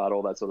graphics card,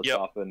 all that sort of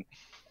stuff, and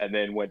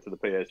then went to the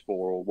PS4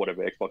 or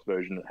whatever Xbox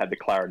version that had the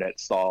clarinet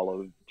style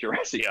of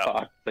Jurassic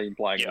Park theme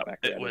playing in the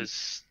background. That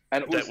was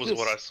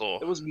what I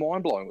saw. It was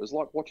mind blowing. It was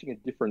like watching a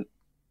different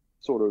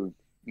sort of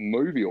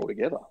movie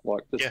altogether.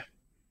 Like just,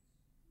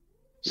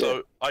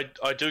 So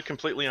I do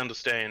completely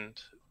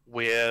understand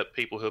where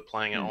people who are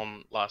playing it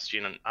on last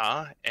gen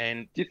are,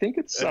 and do you think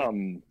it's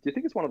one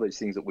of those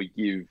things that we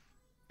give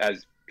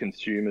as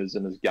consumers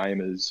and as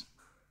gamers,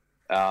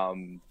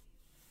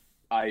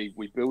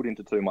 we build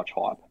into too much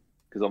hype,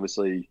 because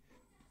obviously,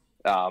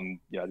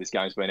 this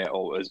game's been out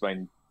or has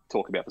been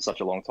talked about for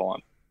such a long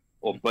time,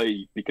 or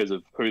B, because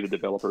of who the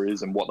developer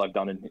is and what they've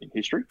done in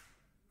history.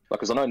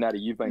 Because I know, Natty,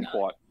 you've been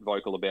quite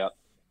vocal about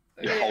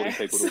holding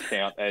people to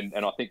account, and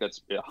I think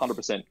that's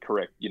 100%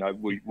 correct.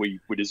 We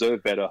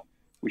deserve better.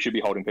 We should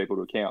be holding people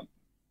to account.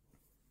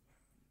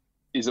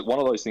 Is it one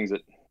of those things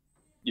that,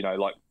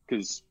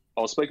 because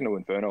I was speaking to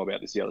Inferno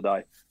about this the other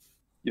day.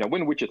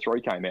 When Witcher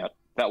 3 came out,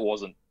 that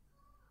wasn't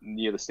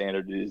near the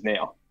standard it is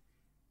now.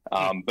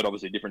 But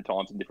obviously different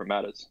times and different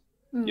matters.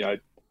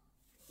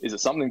 Is it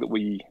something that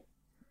we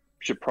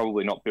should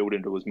probably not build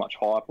into as much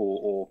hype,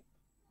 or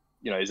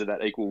is it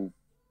that equal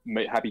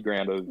happy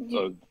ground of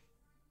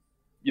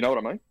you know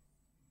what I mean?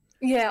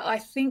 Yeah, I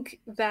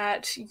think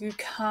that you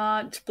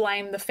can't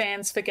blame the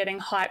fans for getting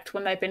hyped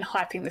when they've been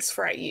hyping this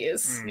for 8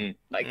 years.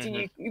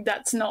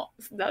 That's not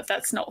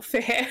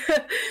fair.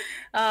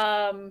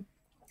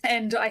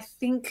 And I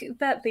think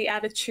that the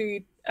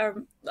attitude,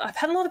 I've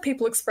had a lot of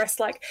people express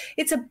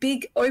it's a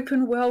big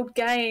open world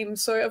game,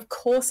 so of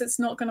course it's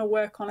not going to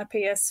work on a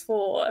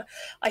PS4.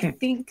 I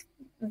think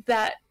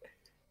that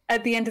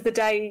at the end of the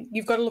day,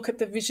 you've got to look at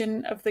the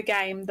vision of the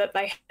game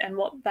and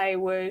what they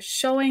were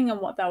showing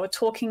and what they were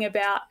talking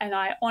about. And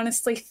I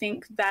honestly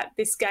think that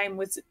this game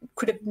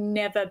could have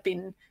never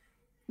been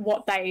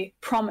what they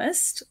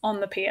promised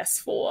on the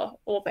PS4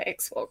 or the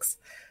Xbox.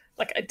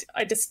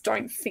 I just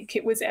don't think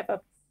it was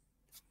ever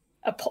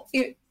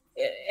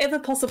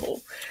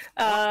possible.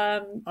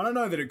 I don't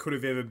know that it could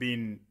have ever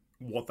been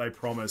what they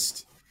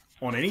promised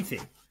on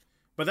anything,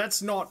 but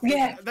that's not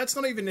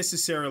even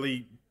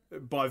necessarily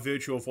by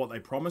virtue of what they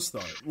promised,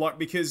 though.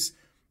 Because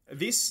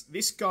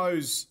this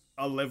goes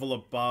a level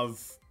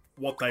above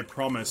what they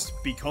promised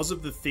because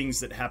of the things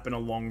that happen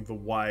along the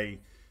way.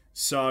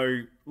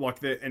 So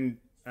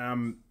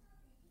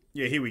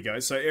here we go.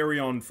 So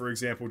Arion, for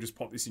example, just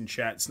popped this in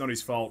chat. It's not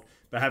his fault,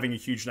 but having a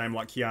huge name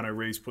like Keanu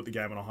Reeves put the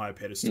game on a higher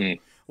pedestal.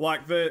 I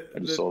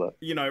just saw that.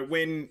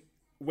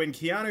 When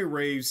Keanu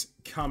Reeves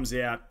comes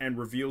out and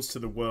reveals to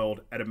the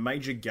world at a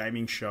major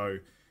gaming show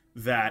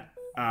that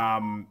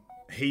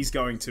he's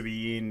going to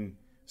be in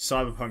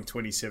Cyberpunk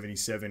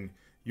 2077,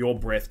 you're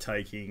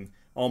breathtaking.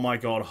 Oh my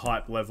God,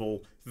 hype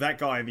level. That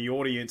guy in the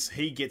audience,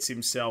 he gets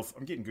himself...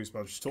 I'm getting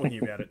goosebumps just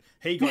talking about it.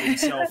 He got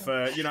himself...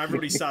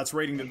 everybody starts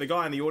reading that the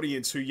guy in the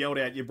audience who yelled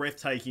out, "You're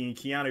breathtaking," and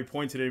Keanu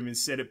pointed at him and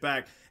said it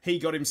back. He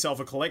got himself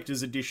a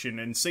collector's edition,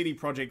 and CD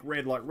Projekt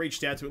Red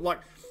reached out to it.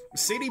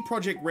 CD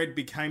Projekt Red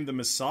became the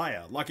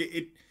messiah.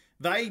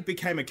 They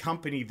became a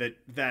company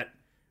that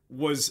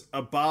was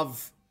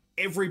above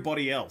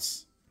everybody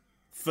else.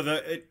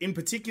 In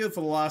particular for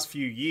the last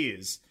few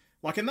years.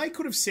 And they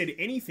could have said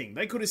anything.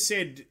 They could have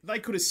said,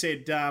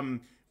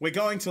 we're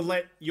going to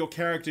let your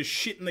character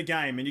shit in the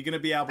game, and you're going to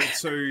be able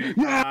to,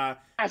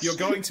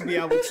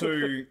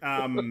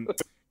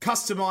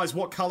 customize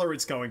what color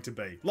it's going to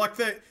be.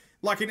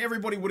 And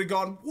everybody would have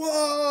gone,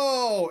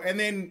 whoa! And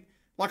then,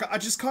 I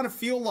just kind of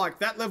feel like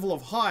that level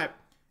of hype,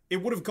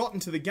 it would have gotten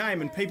to the game,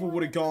 and people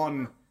would have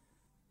gone,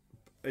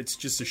 it's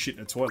just a shit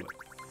in a toilet.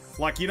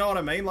 You know what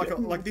I mean?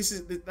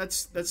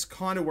 That's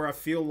kind of where I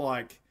feel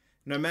like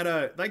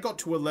they got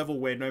to a level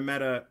where no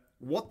matter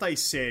what they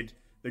said,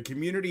 the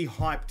community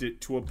hyped it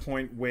to a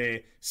point where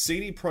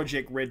CD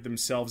Projekt Red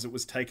themselves, it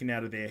was taken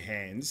out of their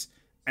hands,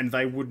 and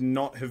they would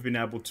not have been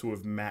able to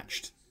have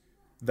matched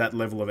that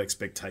level of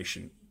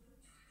expectation.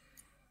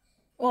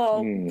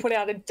 Well, put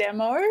out a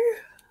demo,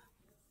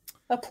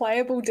 a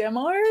playable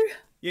demo.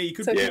 Yeah, you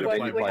could. So people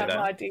we have an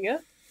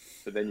idea.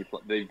 But then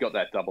you've got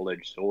that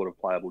double-edged sword of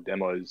playable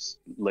demos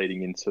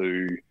leading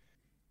into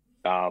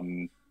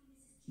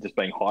just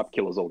being hype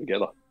killers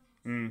altogether.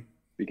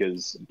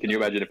 Because can you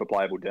imagine if a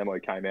playable demo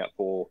came out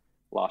for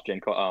last-gen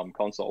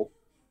console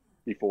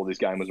before this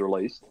game was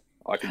released?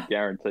 I can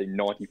guarantee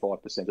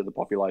 95% of the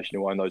population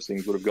who own those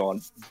things would have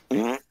gone...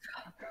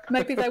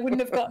 Maybe they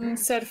wouldn't have gotten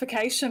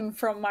certification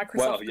from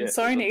Microsoft and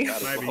Sony.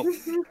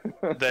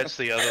 Maybe. That's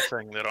the other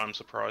thing that I'm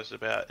surprised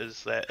about,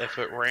 is that if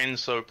it ran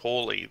so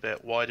poorly,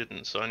 that why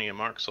didn't Sony and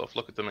Microsoft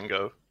look at them and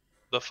go,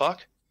 the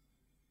fuck?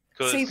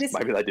 Maybe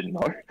they didn't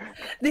know.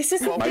 This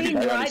is the thing,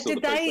 right?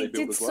 Did well.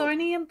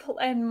 Sony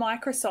and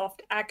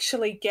Microsoft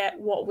actually get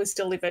what was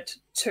delivered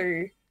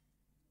to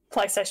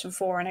PlayStation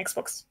 4 and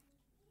Xbox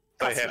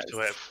They customers? have to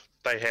have.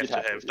 They have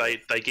to have.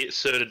 They get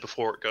certed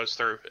before it goes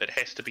through. It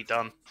has to be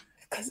done.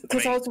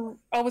 Because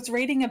I was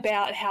reading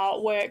about how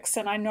it works,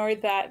 and I know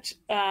that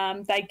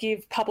they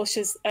give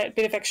publishers a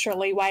bit of extra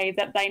leeway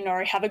that they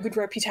know have a good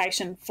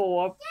reputation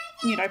for,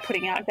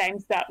 putting out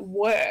games that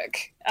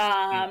work.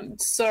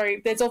 So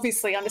there's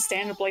obviously,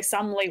 understandably,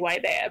 some leeway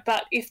there.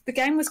 But if the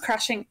game was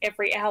crashing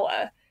every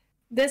hour,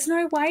 there's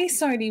no way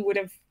Sony would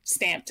have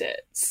stamped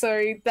it.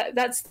 So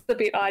that's the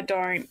bit I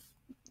don't.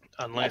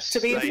 Unless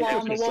to be a fly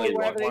on the wall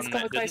wherever these one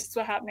conversations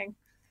were happening.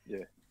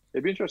 Yeah,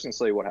 it'd be interesting to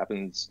see what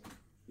happens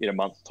in a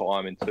month's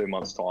time, in 2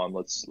 months' time.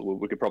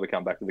 We could probably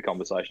come back to the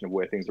conversation of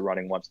where things are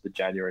running once the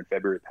January and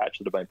February patch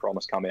that have been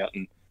promised come out,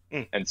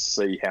 and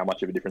see how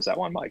much of a difference that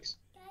one makes.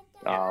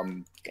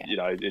 Do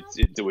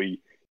we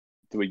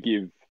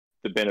give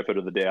the benefit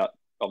of the doubt,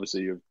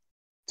 obviously, of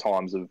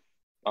times of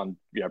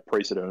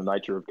unprecedented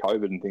nature of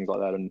COVID and things like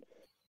that, and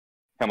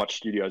how much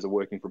studios are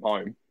working from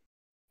home.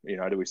 You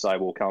know, do we say,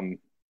 well, come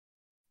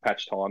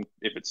patch time,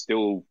 if it's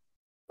still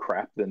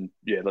crap, then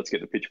yeah, let's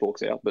get the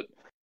pitchforks out. But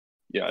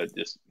you know,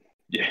 just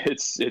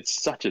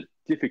it's such a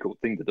difficult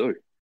thing to do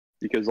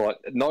because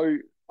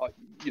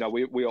you know,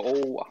 we are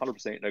all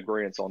 100% in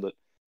agreement on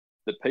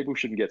that people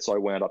shouldn't get so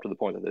wound up to the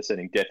point that they're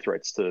sending death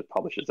threats to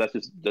publishers.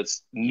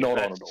 That's not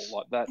honourable.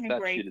 Like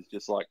that shit is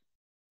just like,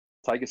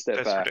 take a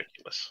step back.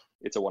 Ridiculous.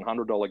 It's a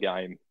 $100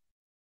 game.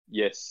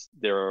 Yes,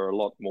 there are a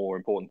lot more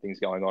important things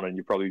going on, and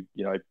you probably,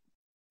 you know,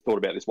 thought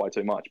about this way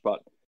too much,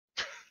 but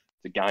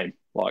it's a game.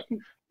 Like,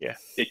 yeah,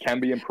 it can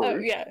be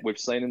improved. Oh, yeah. We've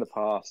seen in the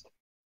past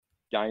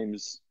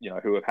games, you know,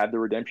 who have had the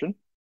redemption,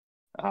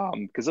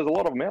 because there's a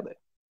lot of them out there,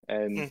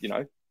 and you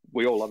know,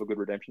 we all love a good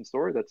redemption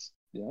story. That's,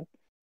 you know,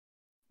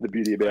 the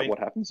beauty about what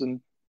happens, and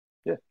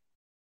yeah.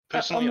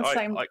 Personally,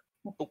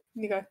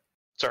 you go.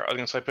 Sorry, I was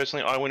going to say,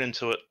 personally, I went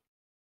into it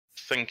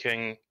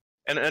thinking,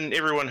 and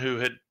everyone who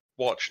had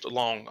watched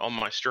along on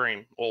my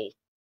stream, all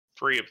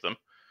 3 of them,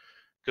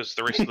 because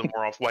the rest of them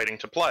were off waiting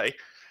to play,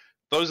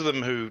 those of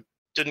them who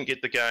didn't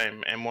get the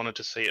game and wanted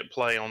to see it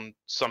play on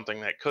something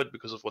that could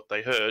because of what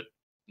they heard,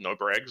 no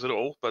brags at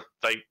all, but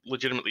they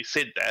legitimately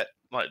said that.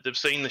 Like, they've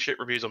seen the shit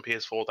reviews on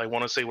PS4, they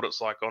want to see what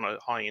it's like on a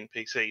high-end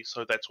PC,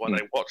 so that's why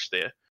they watched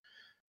there.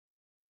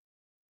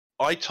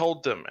 I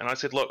told them, and I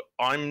said, look,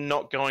 I'm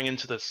not going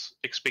into this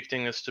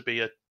expecting this to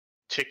be a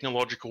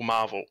technological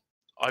marvel.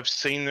 I've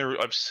seen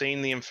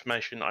the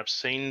information, I've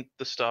seen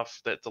the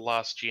stuff that the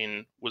last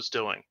gen was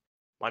doing.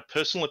 My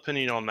personal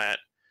opinion on that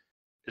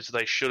is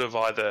they should have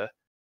either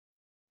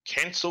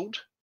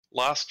cancelled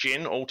last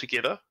gen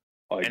altogether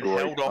and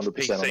held off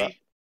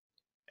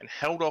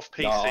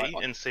PC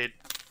and said,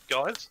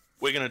 guys,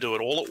 we're going to do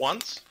it all at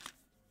once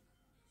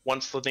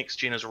the next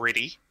gen is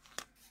ready,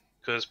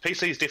 because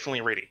PC is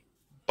definitely ready,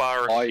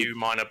 bar a few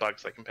minor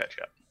bugs they can patch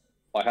out.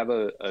 I have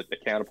a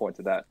counterpoint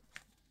to that,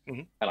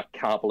 and I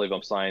can't believe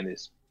I'm saying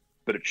this,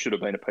 but it should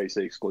have been a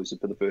PC exclusive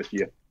for the first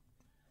year.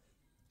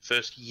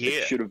 First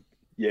year? It should have,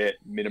 yeah,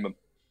 minimum.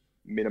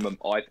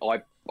 I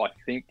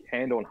think,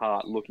 hand on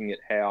heart, looking at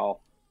how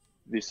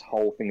this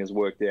whole thing has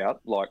worked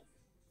out, like,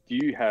 do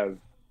you have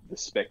the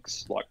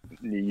specs, like,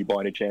 near you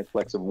by any chance,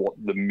 Flex, of what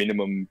the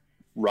minimum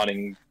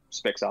running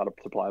specs are to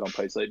play it on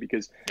PC?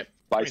 Because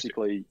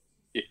basically,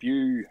 if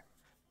you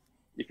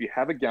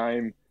have a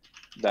game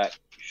that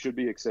should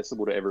be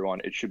accessible to everyone,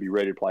 it should be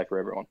ready to play for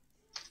everyone.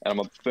 And I'm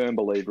a firm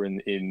believer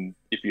in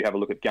if you have a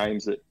look at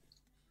games that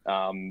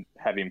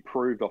have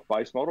improved off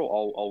base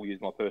model, I'll use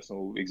my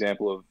personal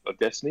example of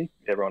Destiny.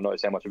 Everyone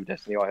knows how much of a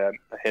Destiny I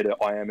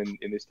am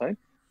in this team.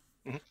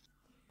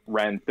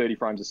 Ran 30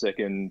 frames a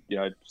second, you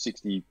know,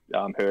 60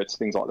 hertz,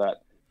 things like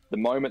that. The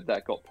moment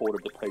that got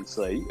ported to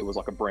PC, it was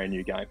like a brand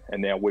new game,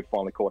 and now we've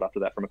finally caught up to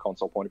that from a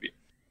console point of view.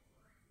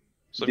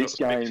 So this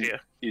game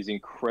is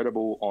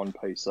incredible on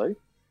PC.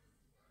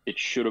 It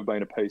should have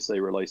been a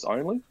PC release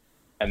only,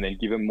 and then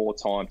given more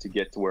time to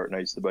get to where it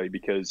needs to be,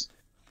 because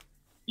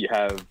you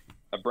have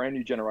a brand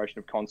new generation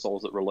of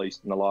consoles that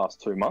released in the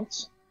last 2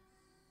 months.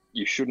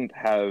 You shouldn't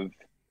have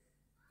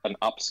an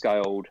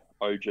upscaled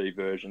OG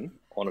version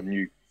on a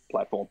new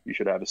platform. You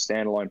should have a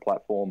standalone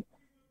platform,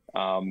 a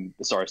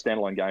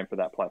standalone game for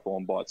that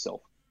platform by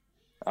itself.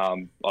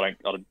 I'm not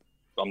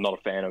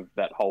a fan of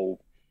that whole,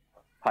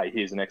 hey,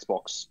 here's an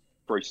Xbox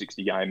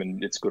 360 game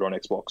and it's good on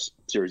Xbox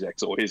Series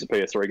X, or here's a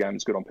PS3 game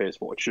that's good on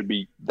PS4. It should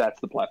be, that's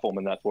the platform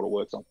and that's what it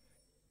works on.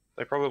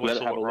 They probably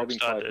saw what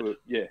Rockstar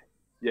did.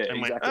 Yeah, and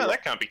exactly. Went,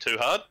 that can't be too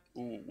hard.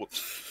 Ooh,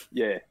 whoops.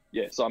 Yeah.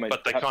 So I mean,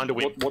 but they kind of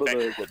went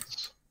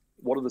backwards.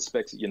 What are the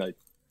specs that you need?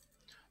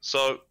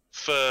 So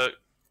for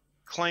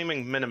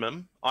claiming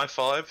minimum,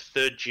 i5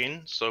 3rd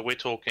gen, so we're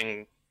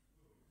talking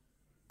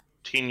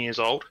 10 years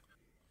old.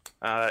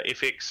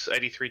 FX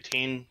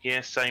 8310,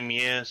 yeah, same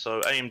year.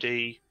 So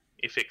AMD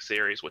FX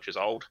series, which is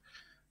old.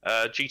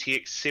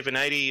 GTX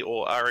 780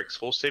 or RX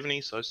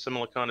 470, so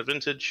similar kind of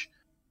vintage.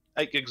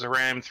 8 gigs of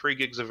RAM, 3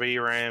 gigs of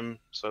VRAM,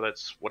 so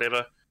that's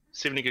whatever.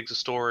 70 gigs of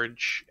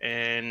storage,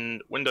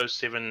 and Windows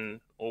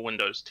 7 or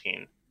Windows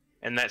 10.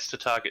 And that's to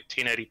target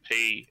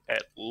 1080p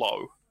at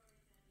low.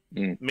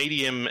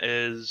 Medium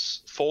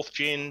is 4th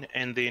gen,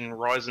 and then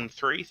Ryzen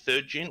 3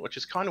 3rd gen, which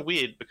is kind of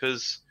weird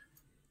because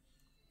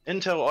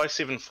Intel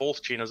i7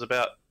 4th gen is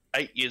about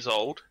 8 years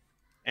old,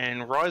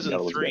 and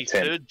Ryzen 3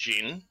 3rd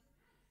gen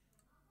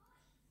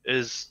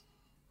is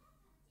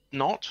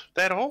not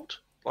that old.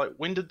 Like,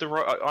 when did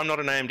I'm not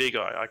an AMD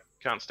guy, I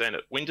can't stand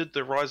it. When did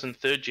the Ryzen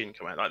 3rd gen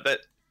come out? Like that,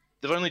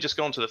 they've only just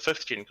gone to the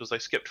 5th gen because they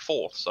skipped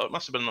 4th, so it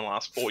must have been in the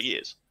last 4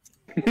 years.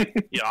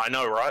 Yeah, I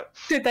know, right?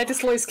 Did they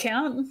just lose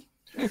count?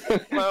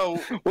 Well,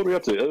 what are we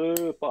up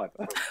to? 5.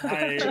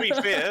 Hey, to be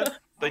fair,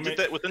 they did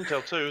that with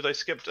Intel too. They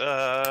skipped,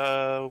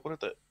 what did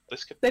they?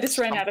 They just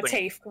ran out of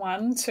teeth.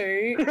 1,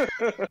 2.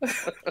 But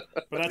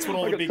that's what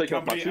all the big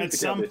companies. At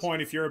some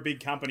point, if you're a big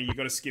company, you've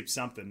got to skip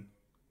something.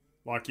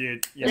 Like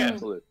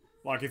absolutely.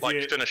 Like if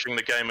you're finishing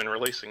the game and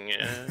releasing,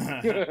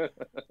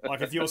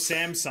 like if you're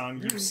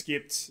Samsung, you've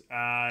skipped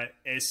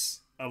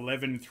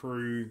S11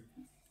 through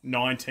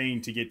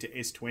 19 to get to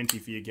S20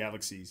 for your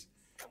Galaxies.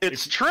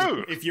 It's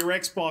true. If your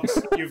Xbox,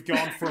 you've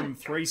gone from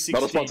 360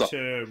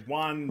 to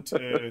 1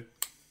 to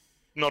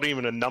Not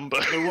even a number.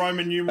 the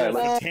Roman numeral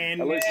for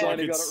 10. At least like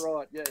Sony got it's- it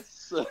right.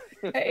 Yes.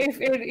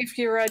 If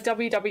you're a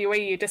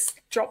WWE, you just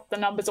drop the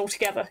numbers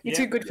altogether. You're Yeah.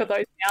 too good for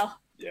those now.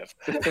 Yeah.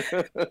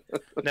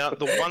 Now,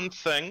 the one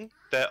thing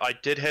that I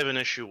did have an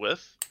issue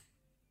with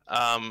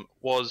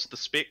was the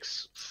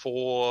specs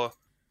for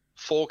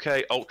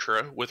 4K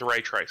Ultra with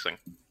ray tracing.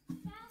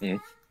 Mm.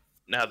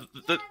 Now,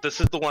 this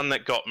is the one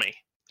that got me.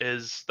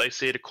 Is they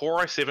said a Core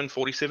i7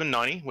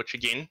 4790, which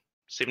again,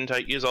 7 to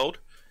 8 years old,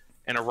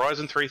 and a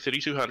Ryzen 3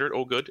 3200,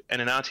 all good,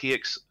 and an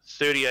RTX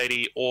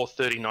 3080 or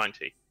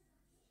 3090.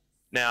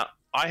 Now,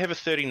 I have a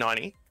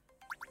 3090.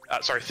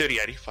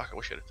 3080. Fuck, I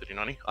wish I had a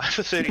 3090. I have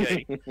a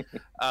 3080.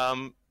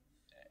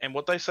 And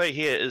what they say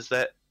here is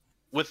that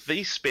with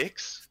these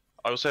specs,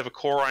 I also have a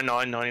Core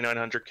i9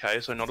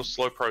 9900K, so not a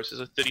slow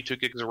processor, 32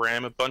 gigs of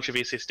RAM, a bunch of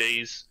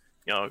SSDs.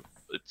 You know,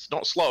 it's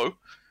not slow.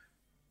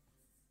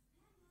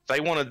 They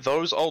wanted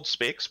those old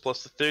specs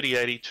plus the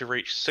 3080 to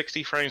reach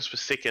 60 frames per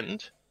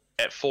second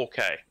at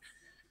 4K.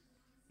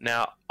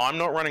 Now, I'm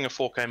not running a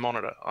 4K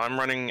monitor. I'm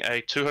running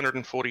a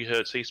 240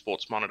 Hz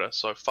esports monitor,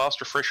 so fast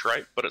refresh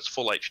rate, but it's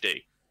full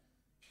HD.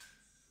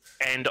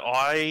 And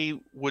I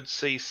would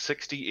see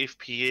 60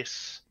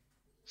 FPS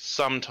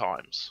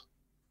sometimes.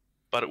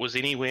 But it was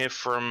anywhere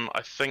from,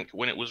 I think,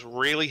 when it was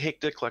really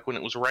hectic, like when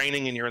it was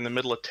raining and you're in the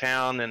middle of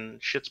town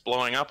and shit's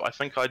blowing up, I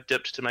think I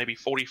dipped to maybe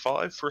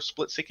 45 for a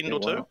split second or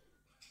two. Wow.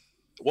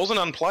 It wasn't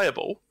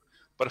unplayable,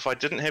 but if I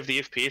didn't have the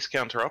FPS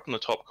counter up in the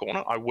top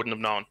corner, I wouldn't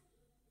have known.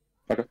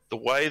 Okay. The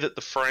way that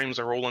the frames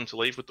are all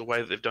interleaved with the way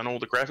that they've done all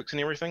the graphics and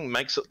everything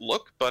makes it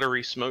look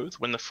buttery smooth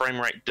when the frame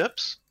rate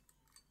dips,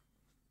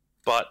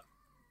 but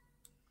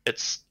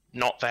it's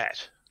not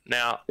that.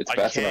 Now, It's I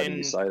fascinating can...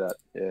 you say that.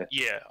 Yeah.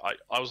 Yeah,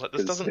 I was like,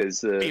 this 'Cause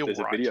doesn't feel there's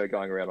a right. video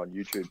going around on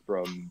YouTube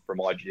from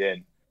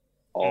IGN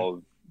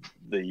of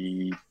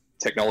the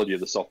technology of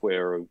the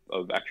software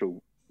of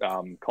actual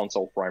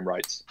console frame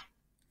rates,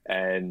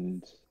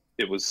 and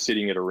it was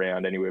sitting at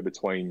around anywhere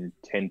between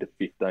 10 to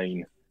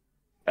 15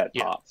 at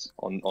Yeah. parts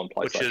on PlayStation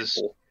Which is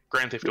 4.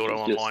 Grand Theft Which Auto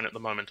is just- Online at the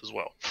moment as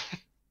well.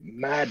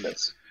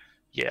 Madness.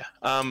 Yeah.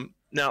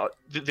 Now,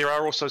 there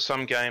are also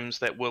some games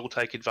that will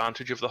take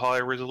advantage of the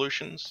higher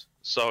resolutions.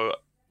 So,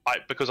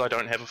 because I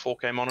don't have a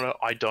 4K monitor,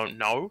 I don't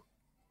know.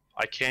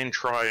 I can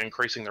try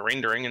increasing the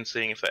rendering and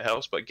seeing if that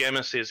helps. But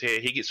Gamma says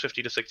here he gets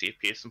 50 to 60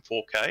 FPS in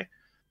 4K.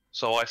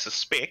 So I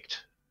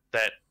suspect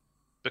that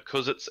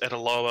because it's at a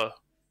lower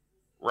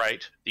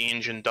rate, the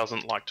engine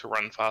doesn't like to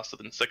run faster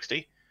than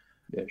 60.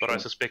 Yeah, But I sure.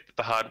 suspect that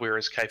the hardware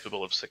is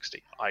capable of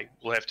 60. I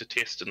will have to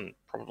test and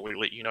probably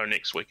let you know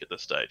next week at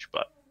this stage.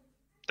 But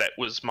that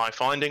was my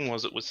finding,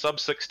 was it was sub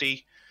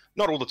 60,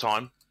 not all the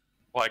time.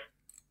 Like,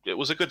 it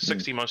was a good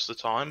 60 most of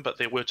the time, but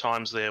there were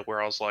times there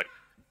where I was like,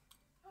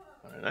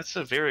 that's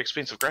a very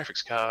expensive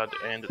graphics card,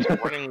 and it's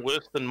running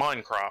worse than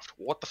Minecraft.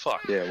 What the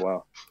fuck? Yeah,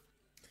 wow.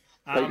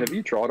 Hey, have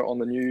you tried it on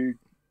the new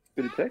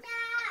bit of tech?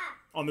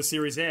 on the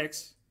Series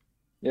X,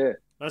 Yeah.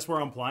 that's where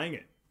I'm playing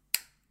it.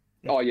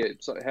 Oh, yeah.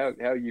 So how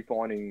are you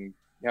finding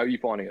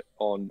it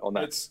on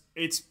that?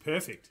 It's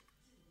perfect.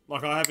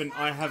 Like I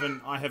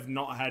have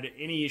not had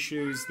any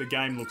issues. The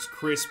game looks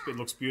crisp. It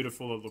looks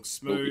beautiful. It looks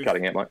You're smooth.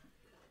 cutting out, mate.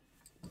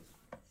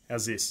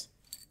 How's this?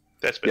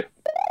 That's better.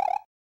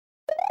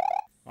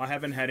 I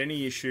haven't had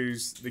any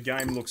issues. The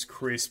game looks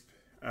crisp.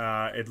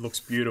 It looks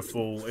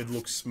beautiful. It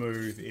looks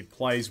smooth. It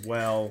plays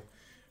well.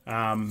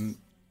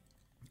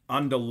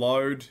 Under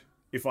load,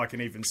 if I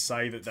can even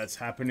say that that's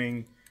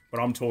happening. But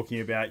I'm talking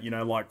about,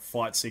 like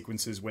fight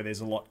sequences where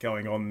there's a lot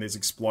going on. There's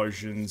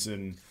explosions,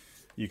 and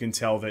you can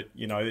tell that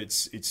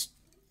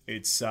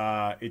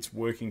it's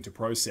working to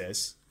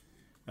process.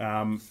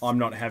 I'm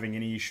not having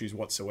any issues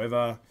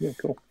whatsoever. Yeah,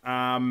 cool.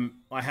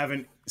 I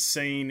haven't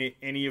seen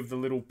any of the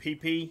little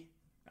pee-pee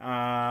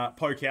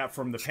poke out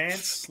from the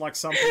pants like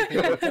some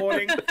people are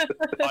reporting.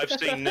 I've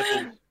seen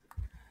nipples.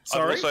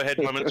 Sorry? I've also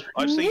had moments.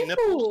 I've seen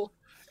nipples, Ooh.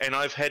 and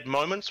I've had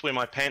moments where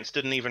my pants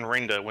didn't even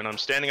render. When I'm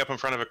standing up in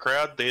front of a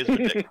crowd, there's the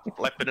dick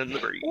flapping in the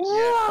breeze.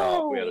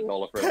 Oh, we had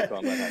 $1 for every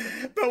time that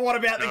happened. But what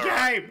about the All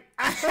right. game?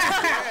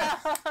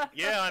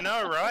 Yeah, I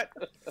know, right?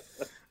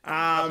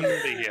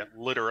 Be here,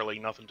 literally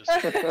nothing to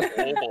say.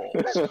 All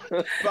balls.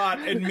 But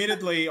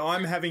admittedly,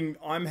 I'm having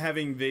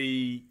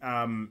the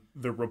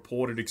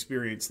reported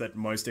experience that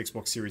most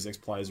Xbox Series X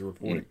players are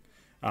reporting.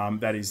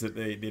 That is that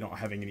they're not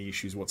having any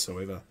issues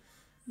whatsoever.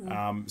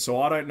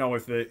 So I don't know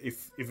if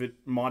it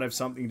might have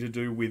something to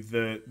do with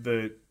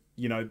the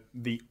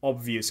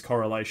obvious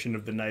correlation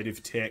of the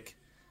native tech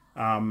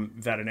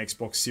that an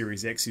Xbox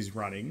Series X is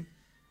running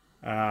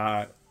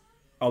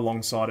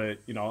alongside a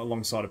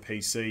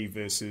PC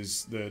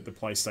versus the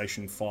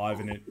PlayStation 5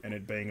 and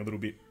it being a little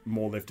bit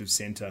more left of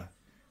center.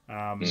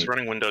 It's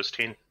running Windows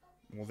 10.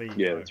 Well, there you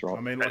Yeah, go. that's right.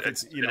 I mean, like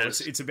It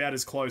is. it's about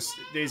as close.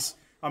 It's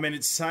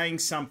saying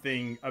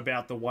something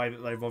about the way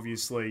that they've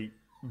obviously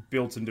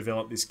built and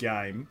developed this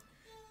game.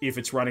 If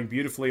it's running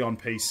beautifully on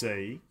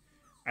PC,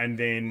 and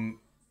then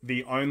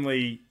the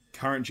only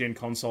current gen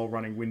console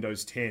running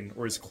Windows 10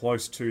 or as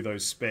close to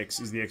those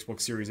specs as the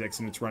Xbox Series X,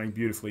 and it's running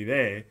beautifully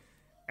there.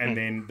 And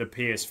then the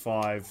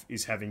PS5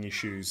 is having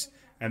issues,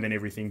 and then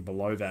everything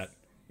below that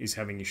is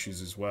having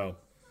issues as well.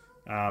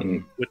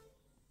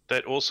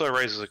 That also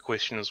raises a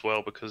question as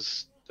well,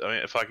 because I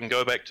mean, if I can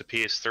go back to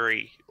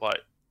PS3, like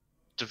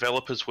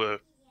developers were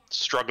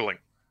struggling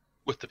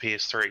with the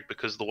PS3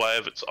 because the way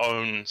of its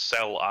own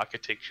cell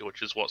architecture,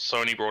 which is what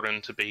Sony brought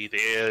in to be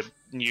their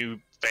new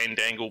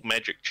fandangled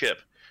magic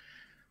chip.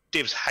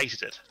 Devs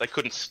hated it. They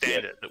couldn't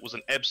stand it. It was an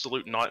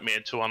absolute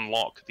nightmare to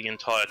unlock the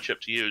entire chip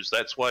to use.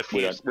 That's why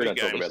PS3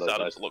 games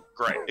started to look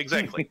great.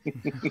 Exactly.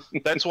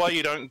 That's why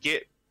you don't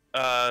get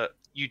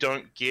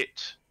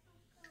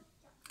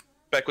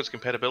backwards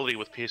compatibility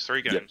with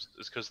PS3 games.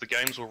 It's because the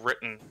games were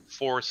written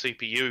for a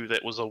CPU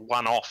that was a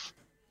one-off.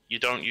 You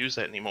don't use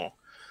that anymore.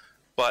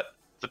 But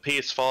the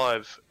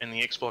PS5 and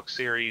the Xbox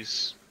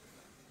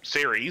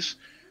Series,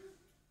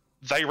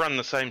 they run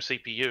the same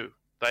CPU.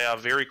 They are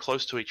very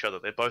close to each other.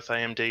 They're both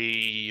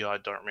AMD, I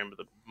don't remember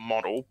the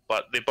model,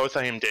 but they're both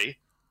AMD.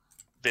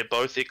 They're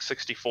both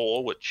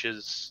x64, which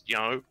is, you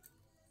know,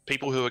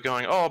 people who are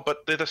going, oh,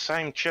 but they're the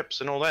same chips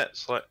and all that.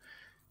 It's like,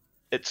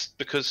 it's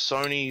because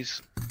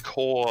Sony's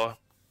core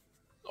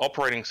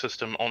operating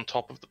system on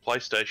top of the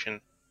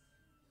PlayStation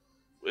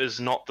is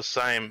not the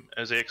same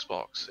as the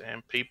Xbox.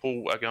 And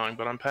people are going,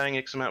 but I'm paying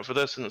X amount for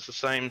this, and it's the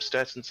same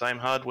stats and same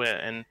hardware.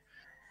 And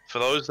for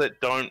those that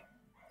don't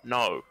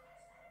know,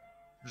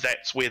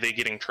 that's where they're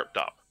getting tripped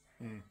up.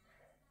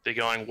 They're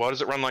going, why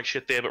does it run like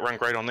shit there but run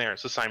great on there?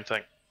 It's the same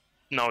thing.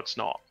 No, it's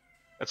not.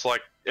 It's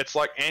like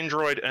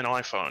Android and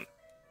iPhone.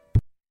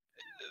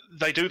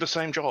 They do the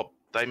same job.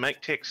 They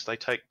make text, they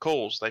take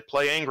calls, they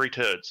play Angry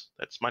Turds.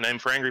 That's my name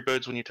for Angry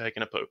Birds when you're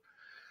taking a poo.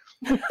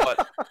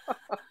 But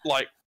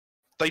like,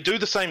 they do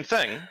the same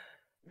thing,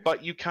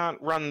 but you can't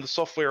run the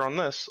software on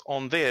this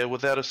on there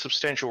without a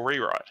substantial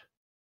rewrite.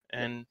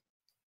 And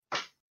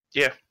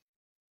yeah,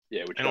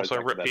 which and goes also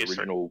back to that rip PS3.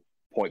 original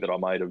point that I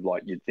made of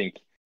like you'd think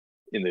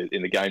in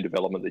the game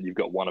development that you've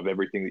got one of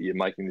everything that you're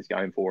making this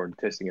game for and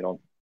testing it on.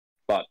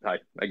 But hey,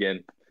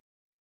 again,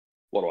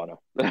 what do I know?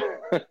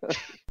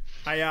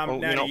 Hey, Well,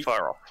 Natty, you're not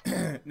far off.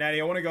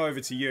 Natty, I want to go over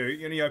to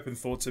you. Any open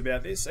thoughts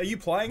about this? Are you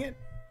playing it?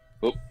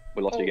 Oh,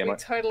 we lost you again, we mate.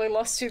 totally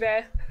lost you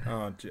there.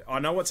 Oh, I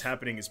know what's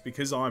happening. It's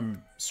because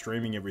I'm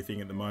streaming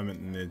everything at the moment,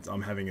 and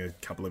I'm having a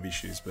couple of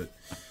issues. But,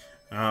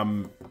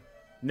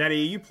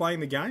 Natty, are you playing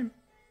the game?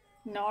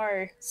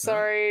 No. So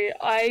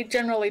I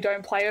generally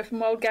don't play open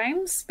world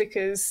games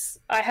because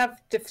I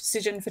have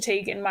decision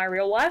fatigue in my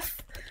real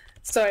life.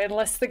 So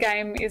unless the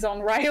game is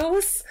on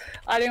rails,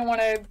 I don't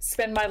want to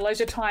spend my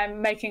leisure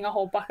time making a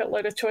whole bucket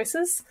load of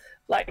choices.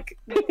 Like,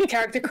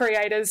 character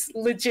creators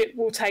legit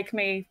will take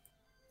me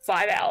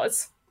 5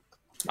 hours.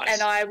 Nice.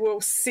 And I will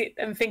sit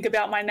and think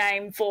about my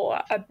name for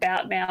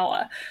about an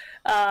hour.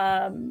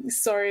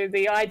 So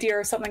the idea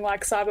of something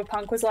like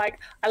Cyberpunk was like,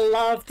 I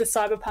love the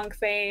Cyberpunk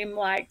theme,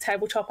 like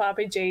tabletop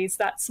RPGs,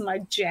 that's my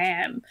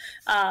jam.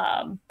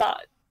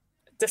 But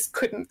just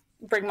couldn't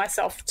bring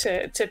myself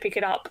to pick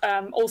it up.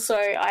 Also,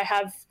 I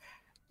have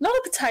not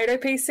a potato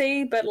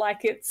PC, but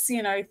like it's,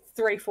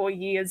 3-4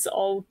 years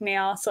old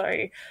now.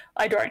 So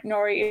I don't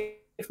know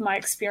if my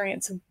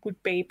experience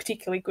would be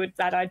particularly good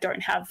that I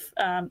don't have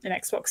an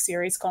Xbox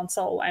Series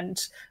console and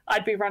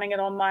I'd be running it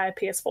on my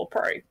PS4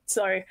 Pro.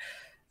 So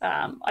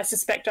I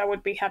suspect I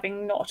would be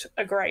having not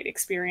a great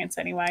experience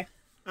anyway.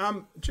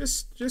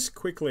 Just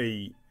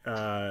quickly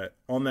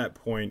on that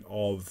point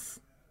of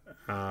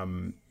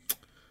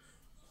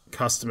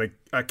character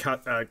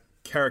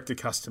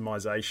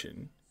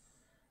customization.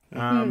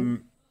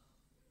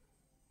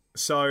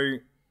 So,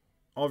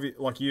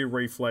 like you,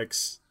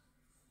 Reflex,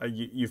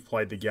 you've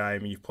played the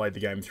game. You've played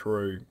the game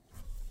through.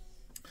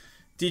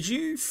 Did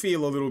you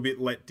feel a little bit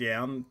let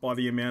down by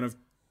the amount of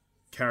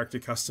character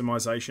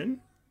customization?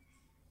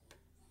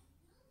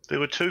 There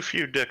were too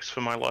few dicks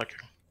for my liking.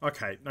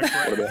 Okay. No,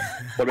 great.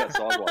 What about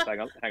size-wise? Hang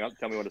on.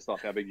 Tell me when to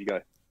stop. How big you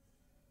go?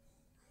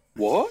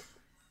 What?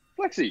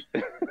 Flexi.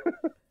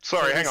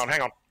 Sorry, hang on.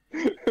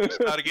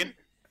 Start again.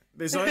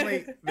 There's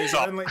only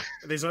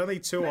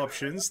two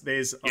options.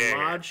 There's a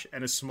large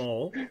and a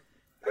small.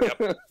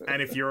 Yep.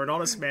 And if you're an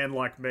honest man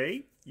like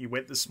me, you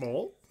went the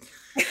small.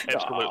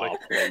 Absolutely.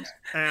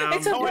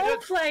 It's a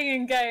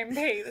role-playing game,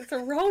 Pete. It's a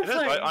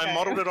role-playing game. I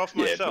modelled it off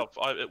myself.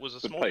 It was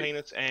a small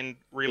penis and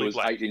really it was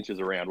black. 8 inches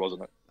around,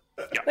 wasn't it?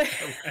 Yeah.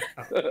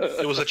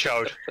 It was a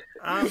chode.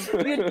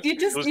 You're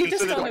just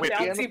on a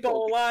bouncy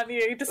ball, aren't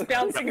you? Just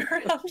bouncing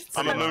around.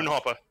 I'm a moon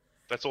hopper.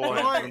 That's all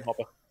I am, moon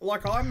hopper.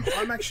 Like,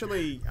 I'm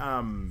actually...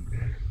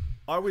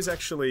 I was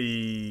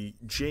actually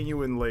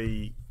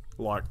genuinely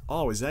like,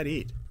 oh, is that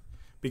it?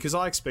 Because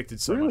I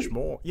expected so much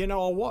more.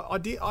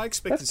 I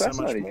expected so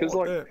much more.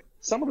 Because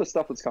some of the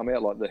stuff that's come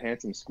out, like the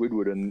handsome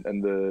Squidward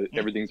and the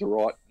everything's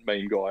alright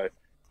meme guy,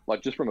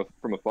 like just from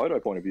a photo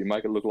point of view,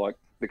 make it look like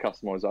the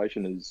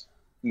customization is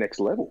next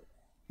level.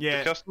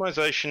 Yeah, the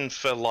customization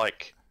for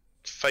like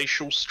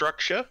facial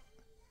structure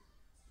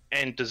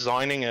and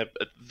designing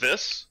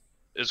this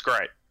is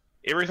great.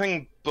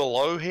 Everything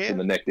below From here,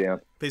 the neck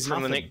down. There's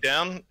from the nothing. neck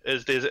down,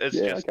 it's Yeah,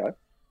 just, okay.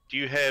 do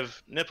you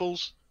have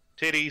nipples,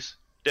 titties,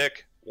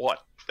 dick, what?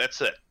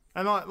 That's it.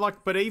 And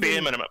but Bare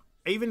even minimum.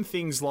 even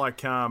things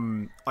like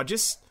and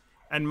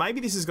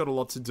maybe this has got a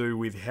lot to do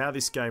with how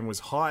this game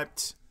was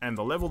hyped and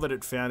the level that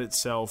it found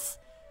itself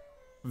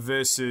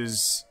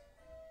versus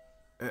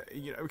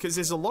because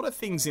there's a lot of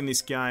things in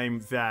this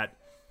game that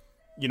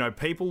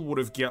people would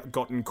have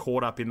gotten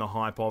caught up in the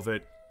hype of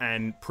it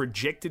and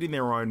projected in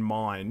their own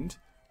mind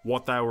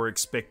what they were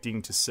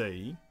expecting to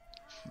see.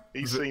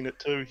 He's seen it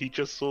too. He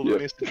just saw the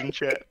message in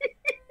chat.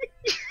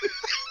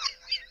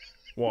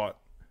 What?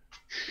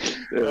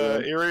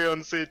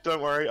 Arion said,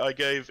 "Don't worry, I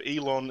gave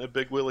Elon a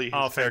big willy. His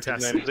character's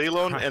fantastic. name is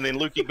Elon." And then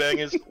Lukey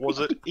Bangers, was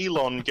it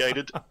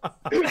elongated?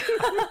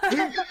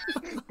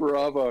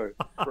 Bravo.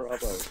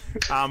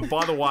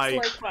 By the way,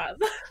 Like fun.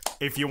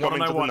 if you want to Coming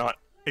know to the what night.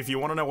 if you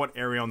want to know what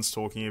Arion's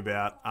talking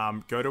about,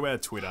 go to our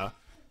Twitter.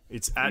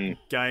 It's at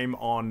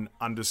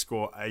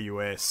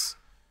gameon_AUS,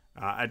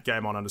 at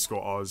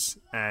gameon_Oz,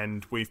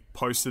 and we've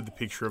posted the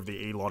picture of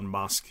the Elon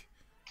Musk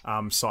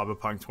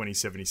Cyberpunk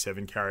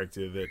 2077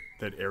 character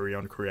that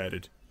Arion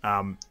created.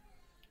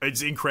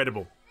 It's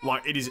incredible.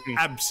 Like, it is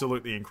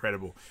absolutely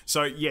incredible.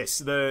 So, yes,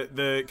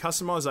 the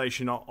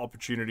customization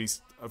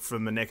opportunities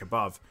from the neck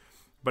above,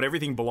 but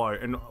everything below.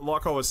 And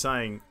like I was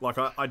saying, like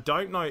I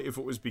don't know if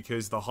it was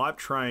because the hype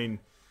train,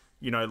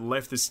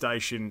 left the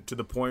station to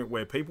the point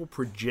where people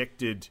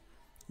projected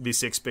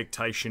this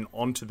expectation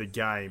onto the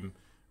game,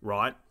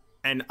 right?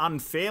 And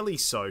unfairly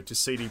so to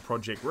CD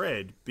Projekt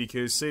Red,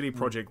 because CD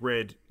Projekt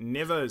Red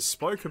never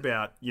spoke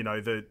about,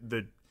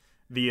 the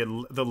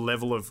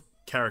level of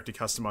character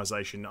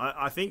customization.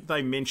 I think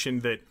they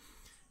mentioned that,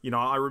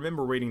 I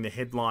remember reading the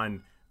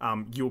headline,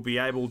 you'll be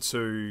able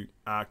to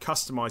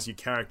customize your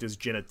character's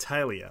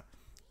genitalia,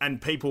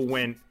 and people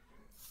went,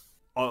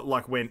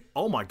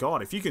 oh my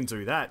god, if you can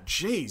do that,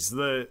 geez,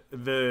 the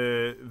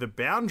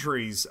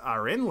boundaries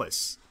are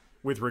endless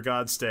with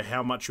regards to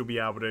how much you'll be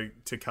able to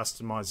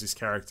customize this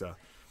character.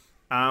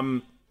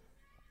 So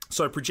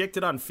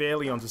projected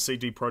unfairly onto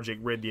CD Projekt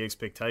Red the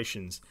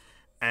expectations,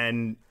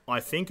 and I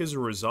think as a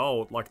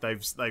result, like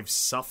they've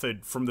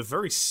suffered from the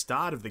very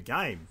start of the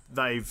game.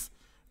 They've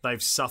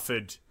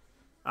suffered,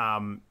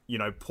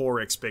 poor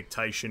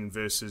expectation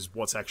versus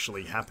what's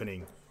actually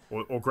happening,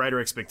 or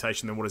greater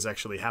expectation than what has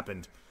actually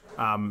happened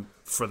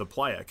for the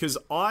player. Because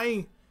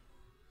I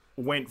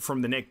went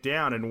from the neck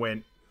down and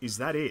went, is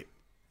that it?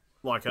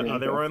 Like, are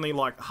there only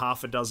like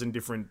half a dozen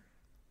different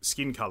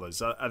skin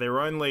colors? Are there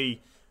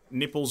only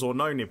nipples or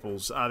no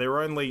nipples? Are there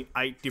only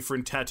 8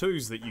 different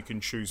tattoos that you can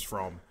choose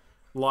from?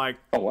 Like,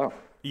 Oh, wow.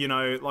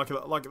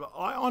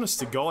 I honest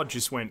to God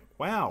just went,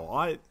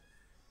 wow,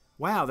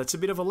 that's a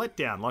bit of a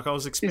letdown. Like, I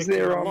was expecting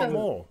there, a lot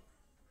more.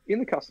 In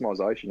the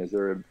customization, is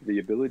there the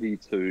ability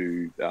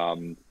to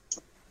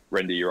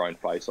render your own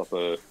face off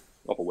a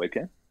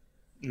webcam?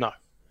 No.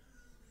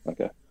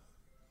 Okay.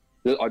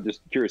 I'm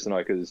just curious to know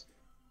because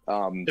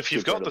If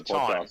you've got the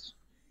time,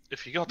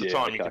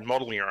 you can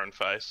model your own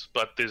face,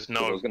 but there's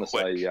no. I was going to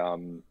say,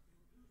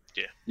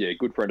 yeah,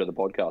 good friend of the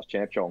podcast,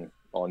 Champ Chong,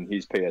 on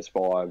his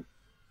PS5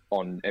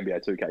 on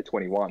NBA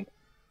 2K21,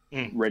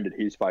 rendered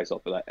his face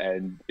off of that,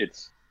 and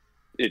it's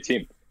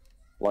him.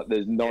 Like,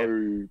 there's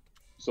no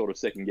sort of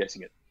second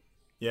guessing it.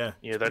 Yeah.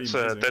 Yeah, that's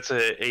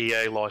a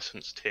EA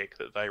licensed tech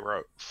that they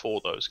wrote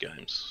for those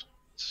games.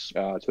 It's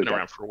been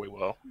around for a wee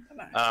while.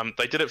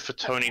 They did it for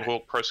Tony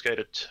Hawk Pro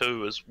Skater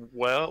 2 as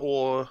well,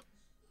 or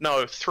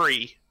no,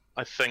 3,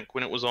 I think,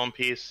 when it was on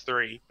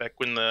PS3, back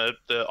when the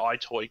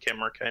iToy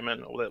camera came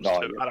in, or that was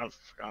 2. Yeah. I don't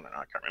know,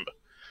 I can't remember.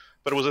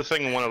 But it was a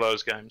thing in one of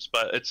those games.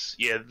 But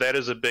that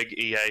is a big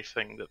EA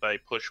thing that they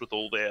push with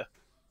all their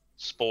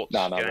sports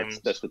games.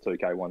 That's the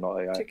 2K one,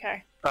 not EA.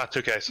 2K.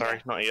 2K,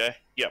 sorry, not EA.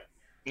 Yep,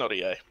 not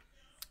EA.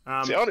 Do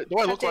I How look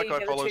dare like you I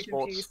get follow the two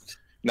sports? confused?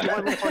 Do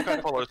I look like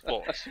I follow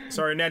sports?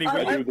 Sorry, Natty,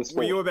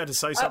 were you about to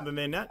say something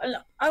there, Nat?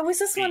 I was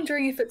just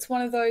wondering if it's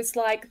one of those,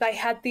 like, they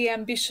had the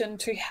ambition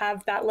to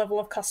have that level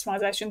of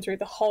customization through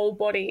the whole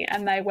body,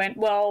 and they went,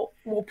 well,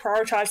 we'll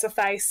prioritize the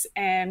face,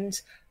 and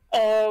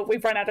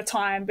we've run out of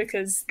time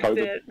because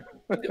COVID.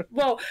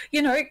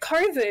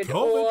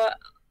 COVID.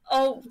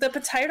 Or the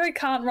potato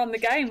can't run the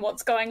game,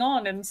 what's going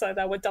on? And so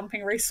they were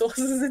dumping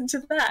resources into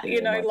that,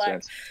 makes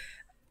sense.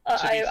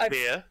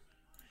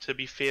 To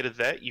be fair to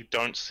that, you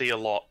don't see a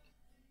lot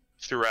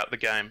throughout the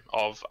game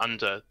of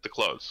under the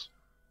clothes.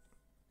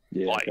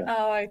 Yeah, Like, okay.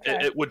 Oh, okay.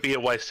 It would be a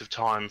waste of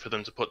time for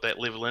them to put that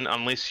level in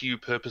unless you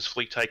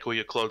purposefully take all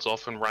your clothes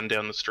off and run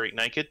down the street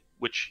naked,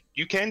 which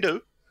you can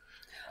do.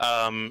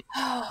 There would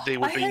be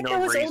I heard no there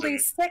was reason. all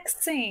these sex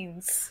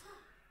scenes.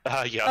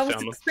 Yeah, I I was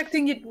found them.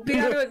 expecting you'd be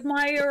able to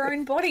admire your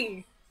own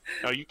body.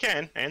 No, you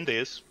can, and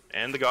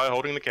the guy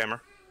holding the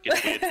camera.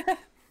 Gets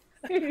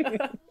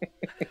weird.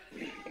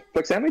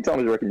 Flex, how many times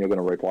do you reckon you're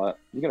going to replay it?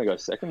 You're going to go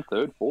second,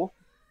 third, fourth?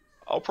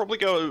 I'll probably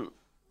do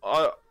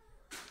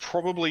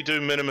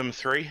minimum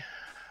 3.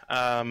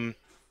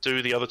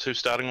 Do the other 2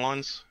 starting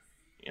lines,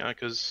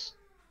 because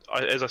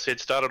as I said,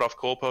 started off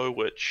Corpo,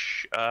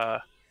 which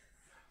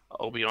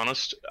I'll be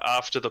honest.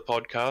 After the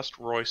podcast,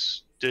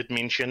 Royce did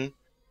mention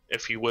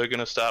if you were going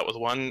to start with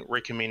one,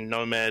 recommend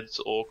Nomads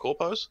or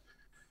Corpos,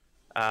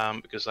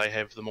 because they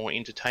have the more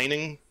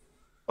entertaining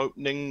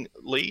opening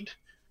lead.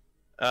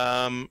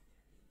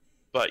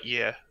 But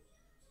yeah,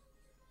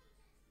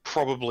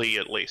 probably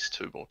at least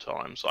 2 more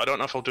times. I don't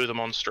know if I'll do them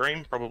on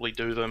stream. Probably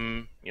do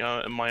them,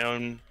 in my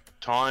own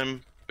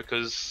time,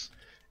 because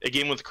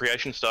again, with the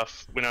creation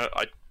stuff,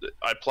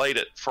 I played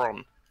it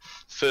from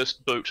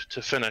first boot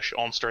to finish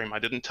on stream. I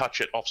didn't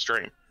touch it off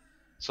stream.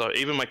 So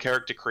even my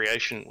character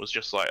creation was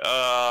just like,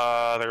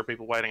 there are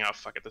people waiting. Oh,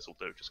 fuck it, this will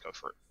do. Just go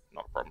for it.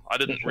 Not a problem. I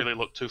didn't really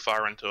look too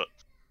far into it.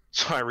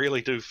 So I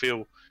really do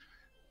feel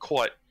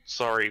quite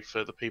sorry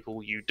for the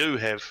people you do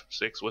have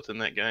sex with in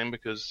that game,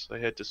 because they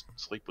had to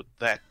sleep with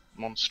that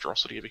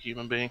monstrosity of a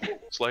human being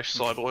 /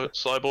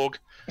 cyborg.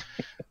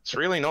 It's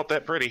really not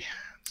that pretty.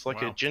 It's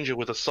like a ginger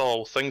with a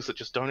soul, things that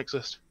just don't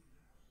exist.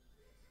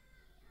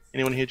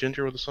 Anyone here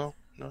ginger with a soul?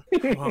 No?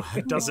 Well,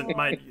 it doesn't,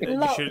 mate.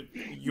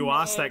 You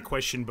ask that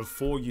question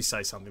before you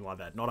say something like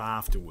that, not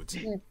afterwards.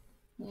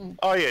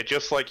 Oh yeah,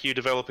 just like you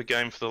develop a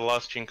game for the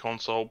last gen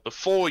console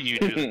before you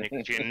do the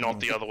next gen, not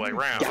the other way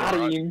around.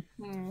 Got him.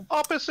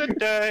 Opposite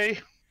day.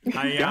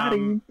 Hey,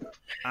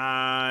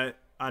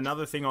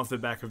 another thing off the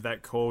back of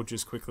that call,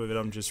 just quickly, that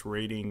I'm just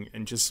reading,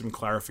 and just some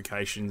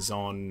clarifications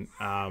on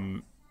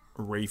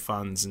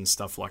refunds and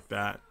stuff like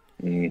that.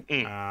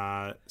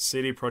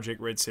 CD Projekt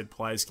Red said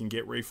players can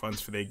get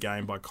refunds for their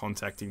game by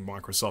contacting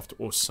Microsoft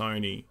or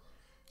Sony.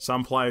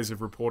 Some players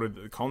have reported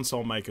that the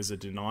console makers are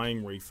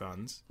denying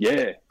refunds.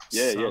 Yeah.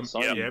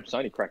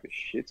 Sony cracked the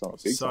shits on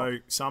it big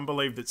time. Some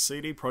believe that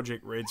CD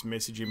Projekt Red's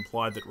message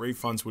implied that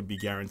refunds would be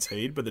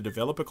guaranteed, but the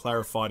developer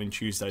clarified in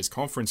Tuesday's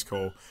conference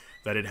call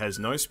that it has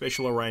no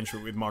special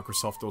arrangement with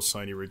Microsoft or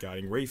Sony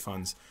regarding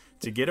refunds.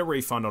 To get a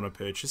refund on a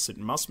purchase, it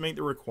must meet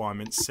the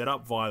requirements set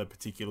up via the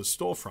particular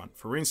storefront.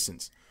 For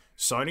instance,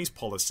 Sony's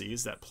policy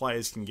is that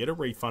players can get a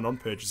refund on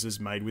purchases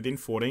made within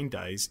 14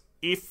 days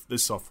if the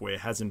software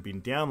hasn't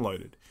been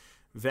downloaded.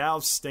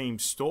 Valve's Steam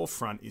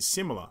storefront is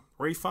similar.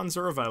 Refunds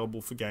are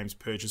available for games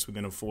purchased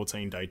within a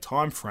 14-day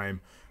time frame,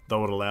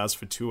 though it allows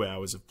for 2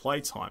 hours of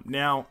playtime.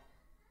 Now,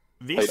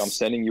 Pete, I'm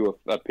sending you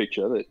a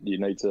picture that you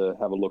need to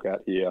have a look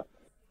at here.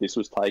 This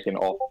was taken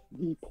off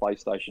the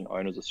PlayStation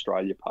Owners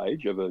Australia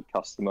page of a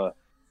customer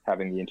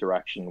having the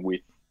interaction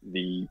with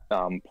the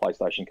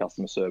PlayStation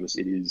customer service.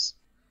 It is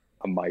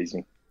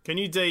amazing. Can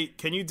you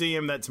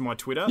DM that to my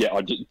Twitter? Yeah,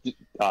 to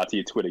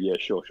your Twitter. Yeah,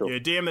 sure. Yeah,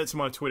 DM that to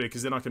my Twitter,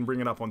 because then I can bring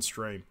it up on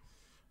stream.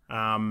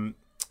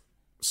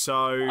 So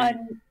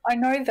I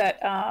know that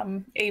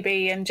EB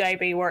and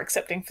JB were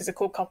accepting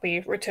physical copy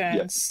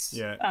returns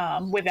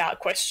without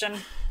question.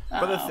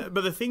 But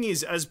the thing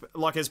is, as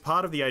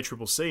part of the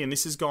ACCC, and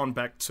this has gone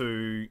back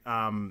to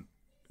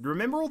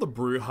remember all the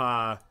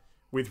brouhaha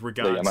with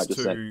regards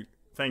to.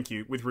 Thank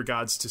you. With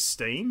regards to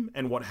Steam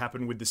and what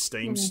happened with the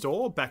Steam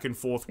store, back and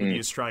forth with the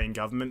Australian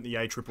government, the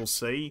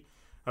ACCC,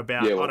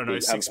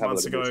 about, 6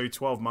 months ago,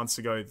 12 months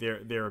ago,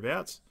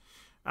 thereabouts.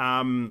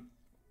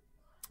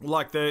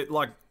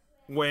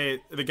 Where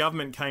the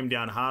government came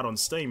down hard on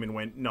Steam and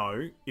went,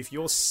 no, if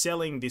you're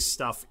selling this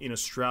stuff in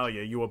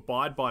Australia, you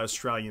abide by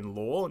Australian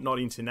law, not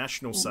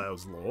international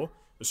sales law,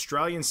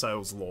 Australian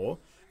sales law,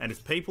 and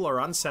if people are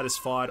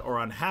unsatisfied or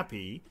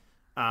unhappy,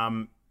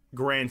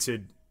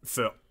 granted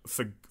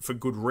for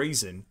good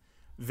reason,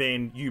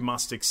 then you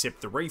must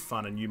accept the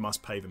refund and you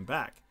must pay them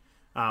back,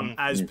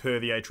 as per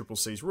the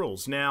ACCC's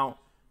rules. Now,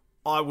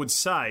 I would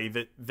say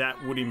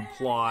that would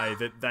imply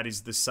that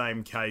is the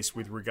same case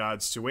with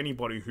regards to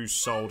anybody who's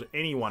sold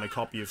anyone a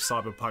copy of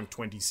Cyberpunk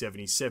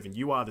 2077.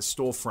 You are the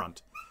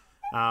storefront.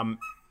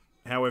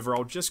 However,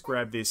 I'll just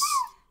grab this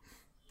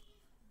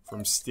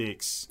from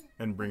Styx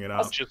and bring it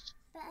up.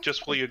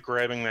 Just while you're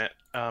grabbing that,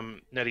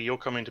 Natty, your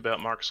comment about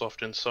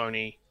Microsoft and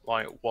Sony,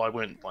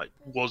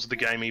 was the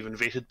game even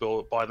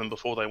vetted by them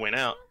before they went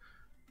out?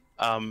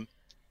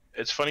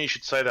 It's funny you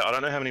should say that. I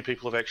don't know how many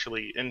people have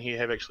actually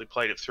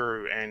played it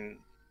through and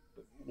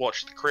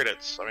watched the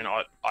credits. I mean,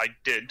 I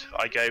did.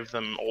 I gave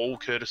them all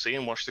courtesy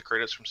and watched the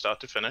credits from start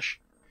to finish.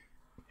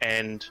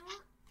 And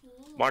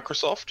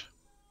Microsoft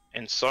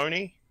and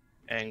Sony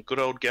and Good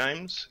Old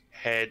Games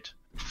had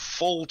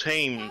full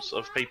teams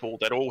of people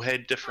that all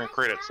had different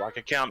credits, like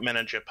account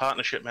manager,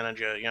 partnership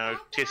manager,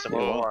 tester, blah,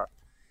 blah, blah.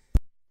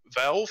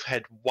 Valve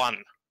had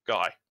one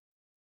guy.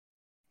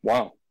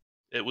 Wow.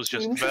 It was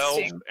just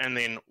Valve and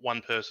then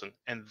one person,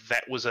 and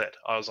that was it.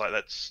 I was like,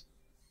 that's...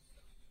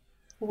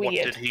 Weird.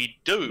 What did he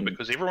do?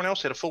 Because everyone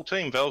else had a full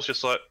team. Valve's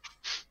just like,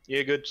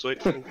 yeah, good,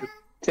 sweet. Good.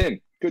 Tim,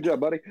 good job,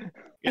 buddy.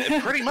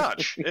 Yeah, pretty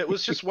much. It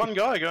was just one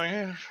guy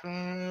going,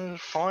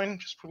 fine,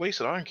 just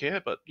release it, I don't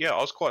care. But yeah,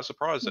 I was quite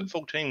surprised that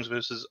full teams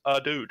versus a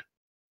dude.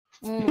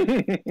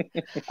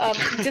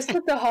 Just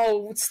with the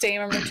whole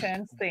Steam and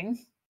returns thing,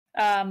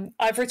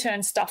 I've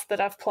returned stuff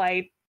that I've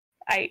played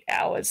 8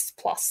 hours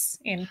plus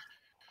in.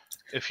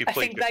 If you I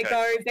think they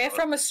go, they're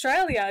from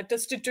Australia,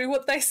 just to do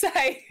what they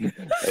say.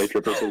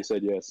 ACCC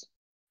said yes.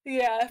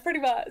 Yeah, pretty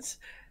much.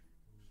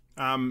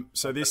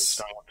 So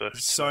this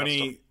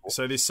Sony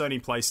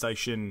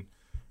PlayStation,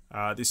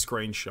 this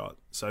screenshot.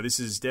 So this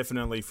is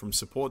definitely from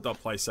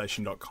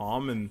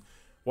support.playstation.com. And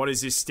what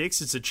is this,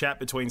 Sticks? It's a chat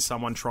between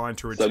someone trying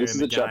to return the game. So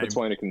this is a chat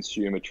between a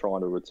consumer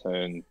trying to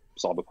return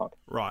Cyberpunk.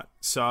 Right.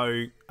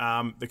 So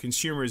the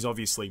consumer is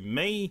obviously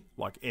me,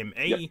 like ME,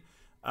 Yep.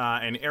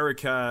 And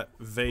Erica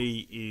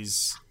V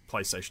is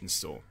PlayStation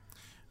Store.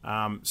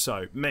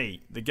 So,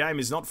 me, the game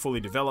is not fully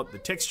developed, the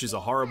textures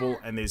are horrible,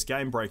 and there's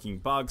game-breaking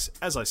bugs.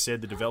 As I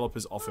said, the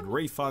developers offered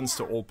refunds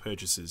to all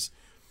purchasers.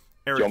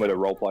 Erica. Do you want me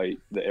to roleplay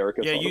the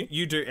Erica? Yeah,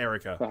 you do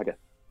Erica. Okay.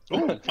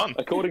 Ooh, fun.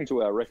 According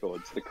to our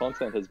records, the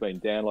content has been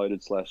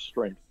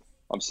downloaded/streamed.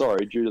 I'm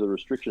sorry, due to the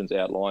restrictions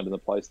outlined in the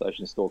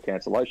PlayStation Store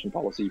cancellation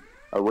policy,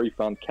 a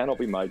refund cannot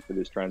be made for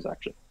this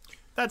transaction.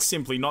 That's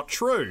simply not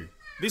true.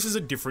 This is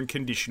a different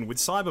condition with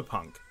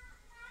Cyberpunk.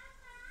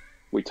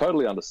 We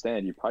totally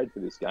understand you paid for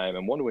this game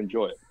and want to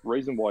enjoy it.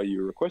 Reason why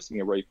you're requesting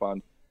a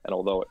refund, and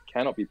although it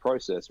cannot be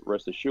processed,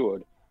 rest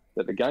assured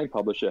that the game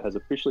publisher has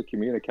officially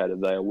communicated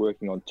they are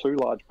working on 2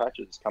 large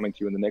patches coming to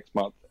you in the next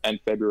month and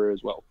February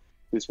as well.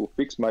 This will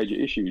fix major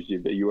issues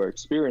that you are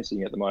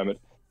experiencing at the moment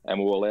and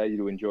will allow you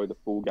to enjoy the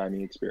full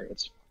gaming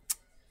experience.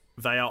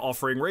 They are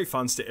offering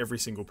refunds to every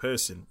single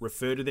person.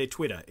 Refer to their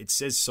Twitter. It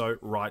says so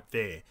right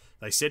there.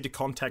 They said to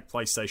contact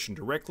PlayStation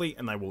directly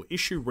and they will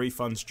issue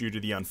refunds due to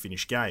the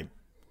unfinished game.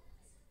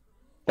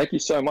 Thank you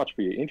so much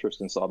for your interest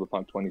in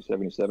Cyberpunk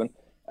 2077.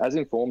 As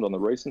informed on the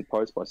recent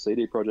post by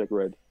CD Projekt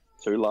Red,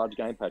 2 large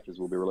game patches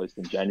will be released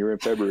in January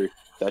and February.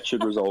 That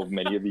should resolve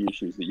many of the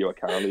issues that you are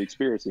currently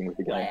experiencing with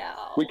the game.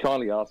 Wow. We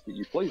kindly ask that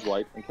you please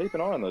wait and keep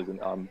an eye on those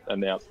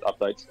announced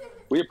updates.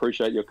 We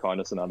appreciate your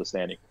kindness and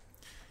understanding.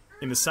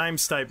 In the same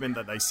statement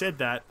that they said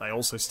that, they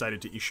also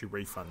stated to issue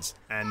refunds,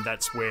 and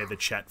that's where the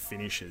chat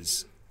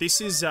finishes. This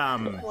is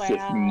It's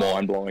just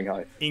mind-blowing,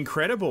 hey?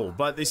 incredible,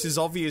 but this is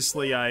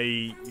obviously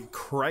a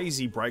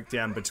crazy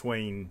breakdown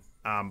between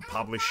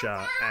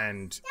publisher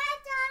and...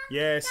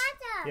 Yes,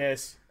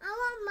 yes. I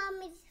want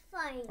Mummy's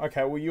phone.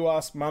 Okay, well, you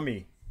ask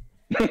Mummy.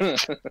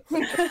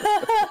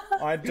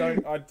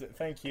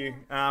 Thank you.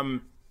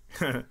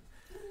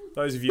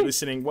 Those of you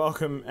listening,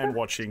 welcome and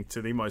watching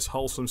to the most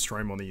wholesome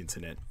stream on the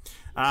internet.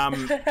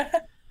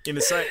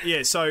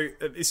 So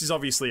this is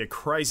obviously a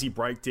crazy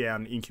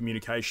breakdown in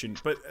communication,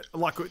 but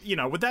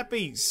would that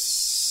be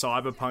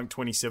Cyberpunk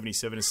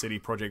 2077 and CD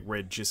Projekt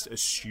Red just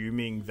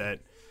assuming that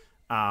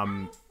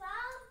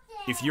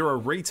if you're a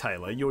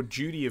retailer, your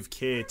duty of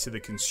care to the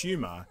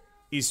consumer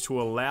is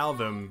to allow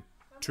them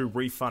to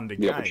refund a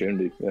game? The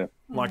opportunity, yeah.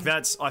 Like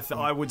that's,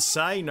 I would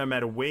say, no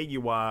matter where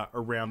you are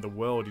around the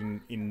world,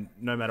 in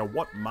no matter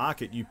what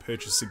market you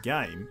purchase a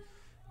game,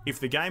 if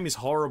the game is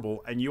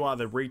horrible and you are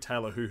the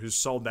retailer who has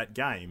sold that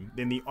game,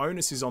 then the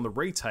onus is on the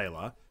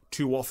retailer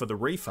to offer the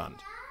refund.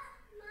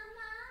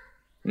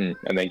 And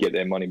then get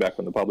their money back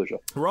from the publisher.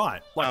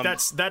 Right. Like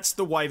that's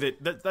the way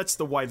that's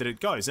the way that it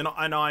goes. And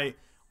I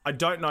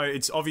don't know.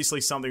 It's obviously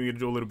something we're going to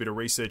do a little bit of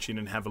research in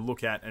and have a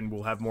look at, and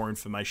we'll have more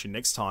information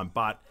next time.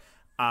 But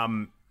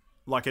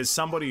like as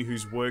somebody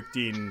who's worked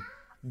in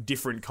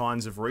different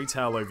kinds of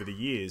retail over the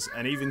years,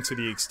 and even to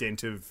the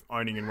extent of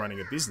owning and running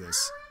a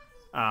business,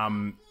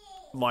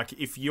 like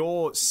if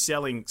you're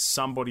selling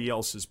somebody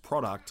else's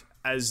product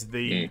as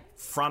the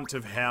front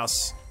of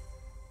house,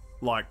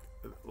 like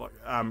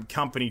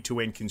company to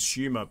end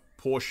consumer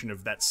portion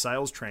of that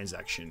sales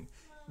transaction,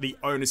 the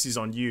onus is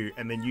on you,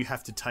 and then you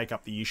have to take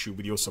up the issue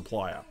with your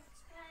supplier.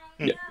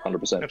 Yeah,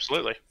 100%.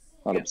 Absolutely.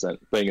 100%.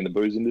 Being in the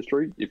booze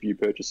industry, if you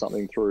purchase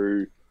something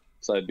through,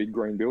 say, a big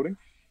green building,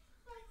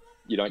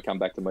 you don't come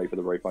back to me for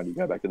the refund, you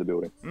go back to the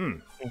building.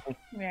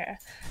 Yeah.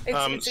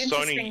 It's interesting,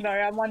 Sony... though.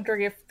 I'm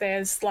wondering if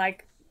there's,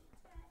 like...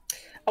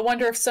 I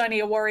wonder if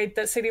Sony are worried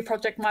that CD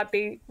Projekt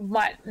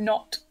might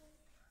not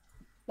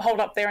hold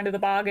up their end of the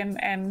bargain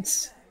and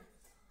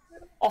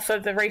offer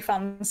the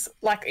refunds.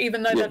 Like,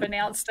 even though they've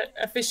announced it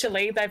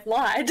officially, they've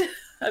lied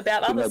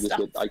about Didn't other they just stuff.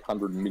 get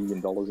 $800 million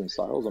in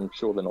sales? I'm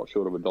sure they're not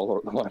short of $1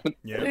 at the moment.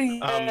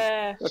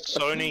 Yeah.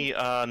 Sony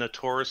are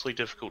notoriously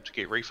difficult to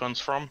get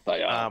refunds from.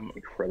 They are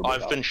incredibly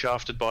I've been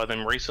shafted by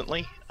them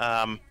recently.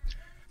 I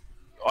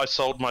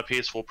sold my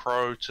PS4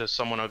 Pro to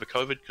someone over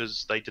COVID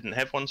because they didn't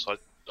have one, so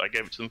I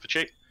gave it to them for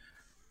cheap.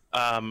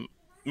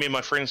 Me and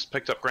my friends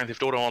picked up Grand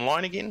Theft Auto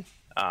Online again.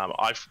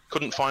 I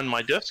couldn't find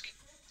my disc,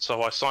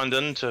 so I signed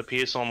in to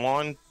PS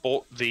Online,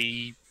 bought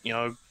the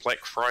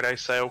Black Friday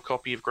sale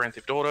copy of Grand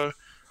Theft Auto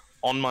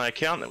on my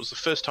account. It was the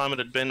first time it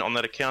had been on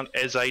that account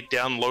as a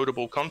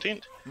downloadable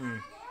content.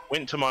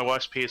 Went to my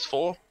wife's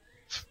PS4,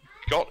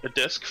 got a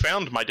disc,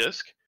 found my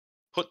disc,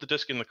 put the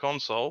disc in the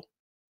console,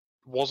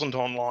 wasn't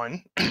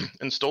online,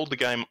 installed the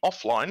game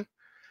offline.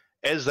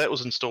 As that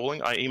was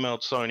installing, I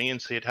emailed Sony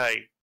and said,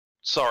 hey,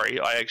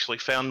 sorry, I actually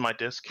found my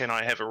disc. Can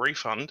I have a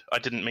refund? I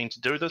didn't mean to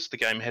do this. The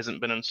game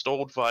hasn't been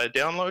installed via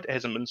download. It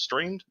hasn't been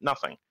streamed.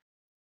 Nothing.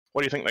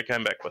 What do you think they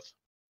came back with?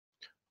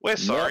 we're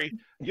sorry,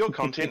 your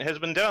content has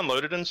been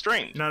downloaded and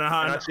streamed. No,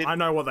 I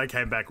know what they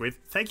came back with.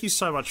 Thank you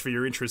so much for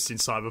your interest in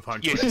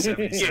Cyberpunk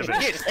 2077.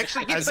 Yes,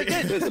 actually, yes, they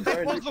did.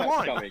 That was the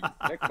line.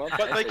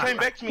 But they came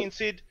back to me and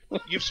said,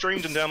 you've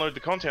streamed and downloaded the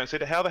content. I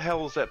said, how the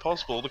hell is that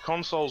possible? The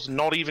console's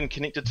not even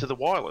connected to the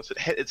wireless.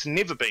 It's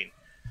never been.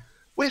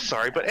 We're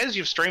sorry, but as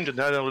you've streamed and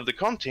downloaded the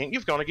content,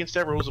 you've gone against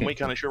our rules and we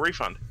can't issue a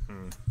refund.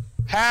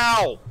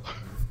 How?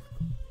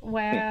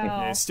 Wow.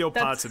 Yeah, still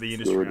parts of the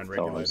industry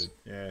unregulated.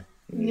 Yeah.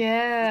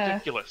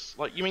 Ridiculous.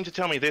 Like, you mean to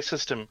tell me their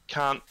system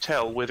can't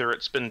tell whether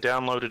it's been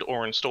downloaded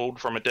or installed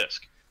from a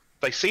disk?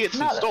 They see it's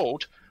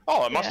installed.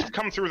 Oh, it must have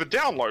come through the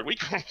download. We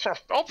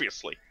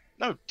obviously.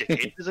 No,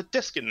 dickhead. There's a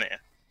disk in there.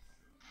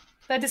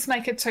 They just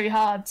make it too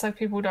hard so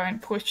people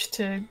don't push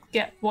to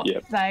get what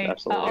they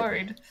are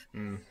owed.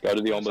 Go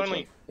to the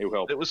ombudsman. He'll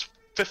help. It was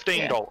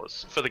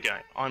 $15 for the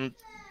game. I'm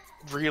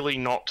really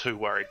not too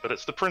worried, but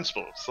it's the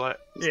principle. It's like,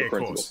 of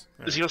course.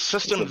 Is your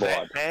system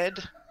that bad?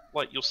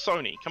 Like, your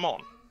Sony, come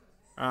on.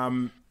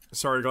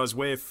 Sorry, guys,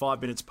 we're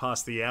 5 minutes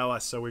past the hour,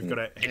 so we've got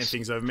to hand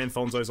things over.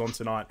 Menfonzo's on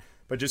tonight.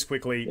 But just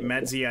quickly,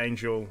 Madsy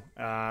Angel,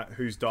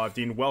 who's dived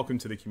in, welcome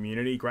to the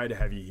community. Great to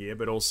have you here,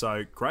 but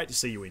also great to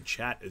see you in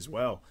chat as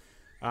well.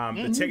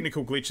 The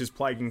technical glitches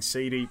plaguing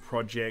CD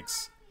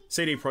Projekt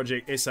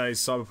SA's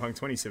Cyberpunk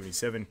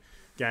 2077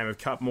 game have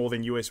cut more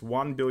than US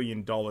 $1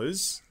 billion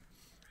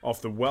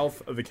off the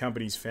wealth of the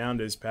company's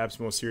founders. Perhaps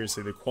more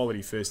seriously, the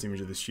quality first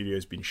image of the studio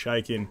has been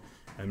shaken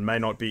and may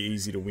not be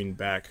easy to win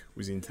back,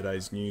 was in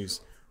today's news.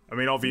 I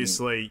mean,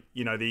 obviously,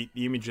 you know, the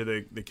image of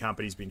the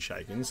company's been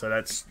shaken, so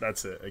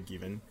that's a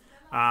given.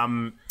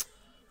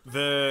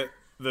 The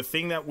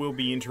thing that will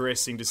be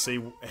interesting to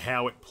see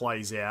how it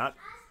plays out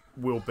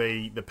will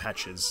be the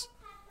patches,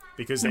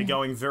 because they're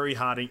going very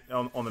hard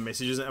on the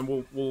messages, and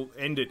we'll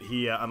end it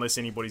here unless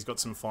anybody's got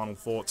some final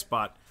thoughts,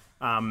 but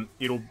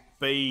it'll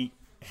be,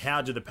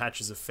 how do the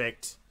patches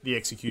affect the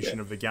execution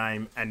of the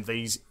game, and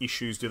these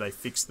issues, do they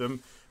fix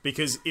them?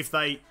 Because if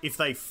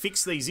they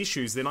fix these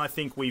issues, then I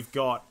think we've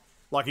got,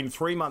 like in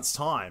 3 months'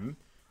 time,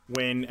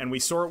 and we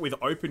saw it with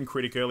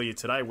OpenCritic earlier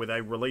today, where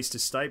they released a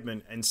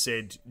statement and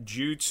said,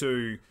 due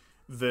to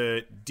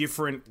the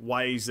different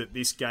ways that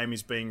this game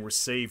is being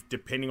received,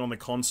 depending on the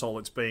console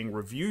it's being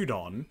reviewed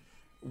on,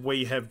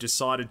 we have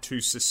decided to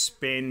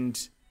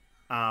suspend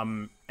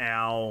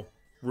our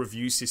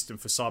review system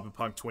for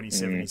Cyberpunk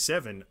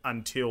 2077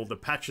 until the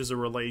patches are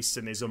released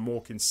and there's a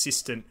more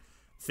consistent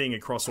thing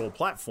across all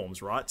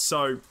platforms, right?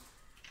 So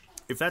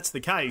if that's the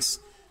case,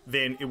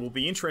 then it will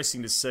be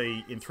interesting to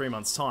see in 3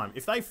 months' time.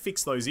 If they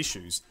fix those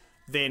issues,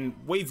 then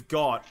we've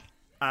got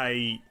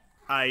a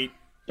 9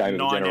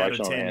 out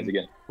of 10.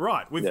 Again.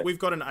 Right, we've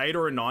got an 8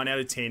 or a 9 out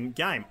of 10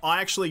 game.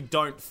 I actually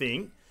don't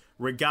think,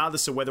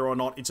 regardless of whether or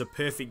not it's a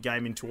perfect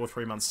game in 2 or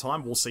 3 months'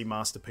 time, we'll see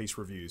masterpiece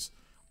reviews.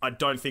 I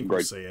don't think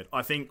we'll see it.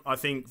 I think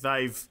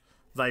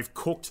they've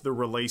cooked the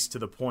release to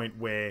the point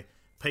where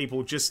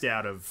people, just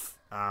out of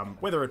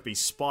whether it be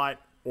spite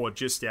or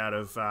just out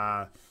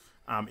of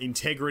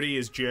integrity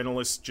as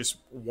journalists, just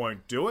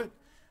won't do it.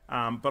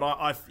 But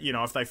I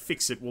if they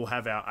fix it, we'll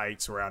have our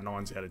 8s or our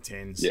 9s out of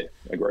 10s. Yeah,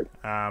 agreed.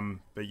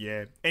 But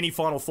yeah, any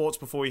final thoughts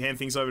before we hand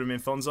things over to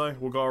Menfonzo?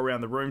 We'll go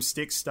around the room.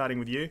 Sticks, starting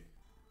with you.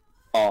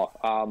 I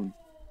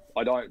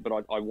don't,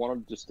 but I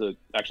wanted just to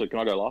actually. Can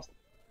I go last?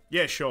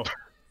 Yeah, sure.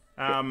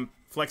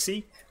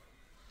 Flexi.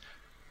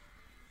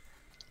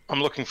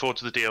 I'm looking forward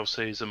to the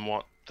DLCs and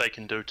what they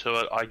can do to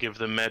it. I give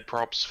them mad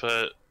props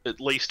for at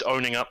least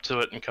owning up to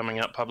it and coming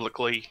up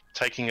publicly,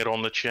 taking it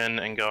on the chin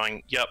and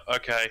going, yep,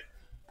 okay,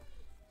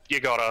 you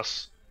got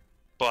us,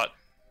 but,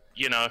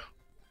 you know,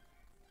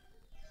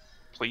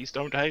 please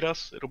don't hate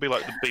us. It'll be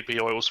like the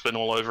BP oil spin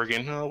all over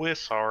again. Oh, we're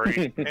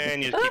sorry.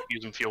 And you keep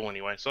using fuel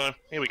anyway, so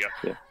here we go.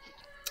 Yeah.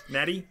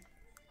 Maddie?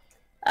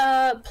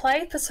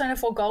 Play Persona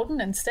 4 Golden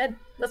instead.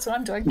 That's what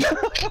I'm doing.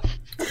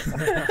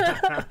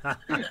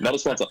 Not a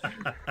sponsor.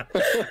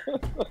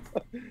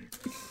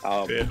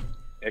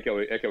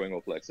 Echoing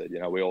what Flex said, you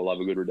know, we all love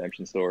a good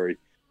redemption story.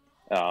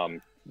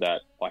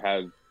 That I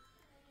have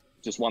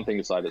just one thing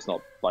to say that's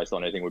not based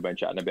on anything we've been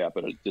chatting about,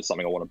 but it's just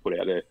something I want to put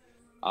out there.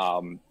 I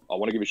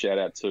want to give a shout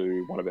out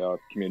to one of our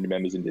community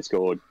members in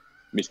Discord,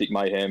 Mystic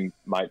Mayhem.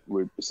 Mate,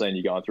 we've seen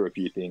you going through a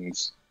few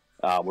things.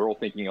 We're all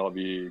thinking of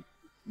you.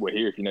 We're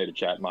here if you need a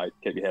chat, mate.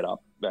 Keep your head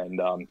up, and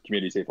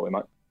community's here for you,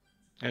 mate.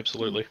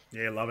 Absolutely.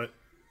 Yeah, love it.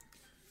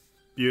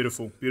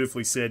 Beautiful.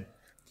 Beautifully said.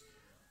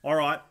 All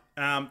right.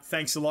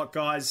 Thanks a lot,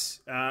 guys.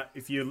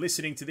 If you're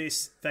listening to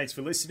this, thanks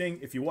for listening.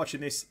 If you're watching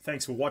this,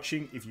 thanks for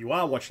watching. If you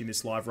are watching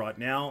this live right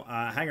now,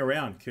 hang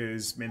around,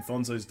 because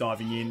Menfonzo's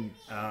diving in,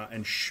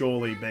 and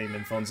surely being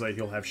Menfonzo,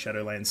 he'll have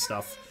Shadowlands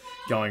stuff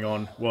going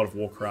on. World of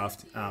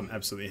Warcraft,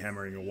 absolutely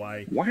hammering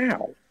away.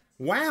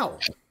 Wow.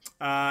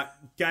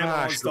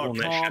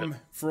 GameOz.com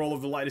for all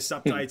of the latest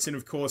updates. And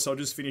of course, I'll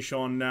just finish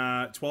on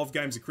 12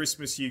 Games of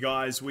Christmas, you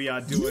guys. We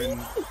are doing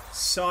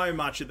so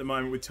much at the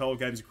moment with 12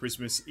 Games of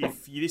Christmas.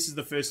 If this is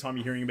the first time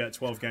you're hearing about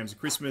 12 Games of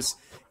Christmas,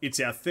 it's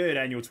our 3rd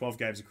annual 12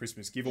 Games of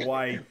Christmas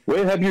giveaway.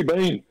 Where have you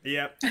been?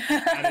 Yep.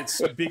 And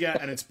it's bigger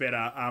and it's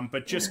better.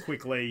 But just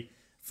quickly,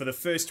 For the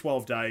first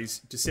 12 days,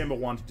 December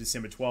 1 to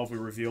December 12, we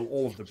reveal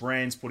all of the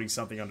brands putting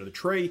something under the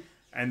tree.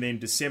 And then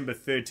December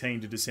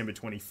 13 to December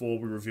 24,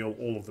 we reveal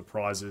all of the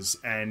prizes.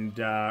 And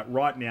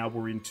right now,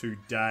 we're into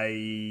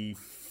day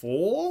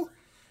 4.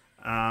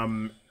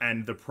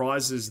 And the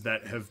prizes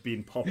that have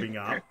been popping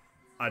up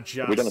are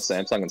just... We've done a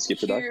Samsung and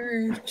skipped today.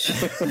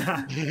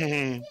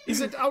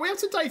 Are we up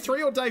to day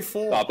 3 or day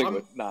 4? I think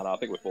I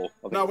think we're 4.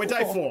 No, we're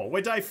day 4.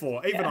 We're day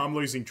 4. Even I'm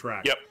losing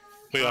track. Yep.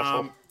 We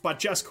are 4. But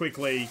just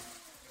quickly,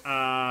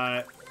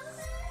 for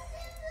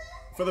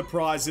the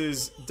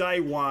prizes,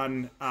 day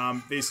 1,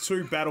 there's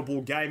 2 Battle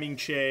Ball gaming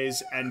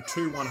chairs and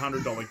 2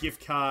 $100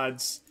 gift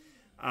cards.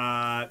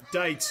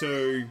 Day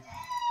 2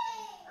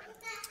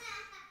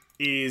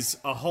 is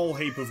a whole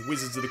heap of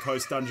Wizards of the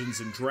Coast Dungeons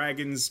and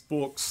Dragons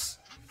books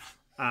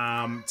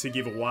to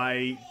give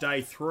away.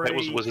 Day 3... That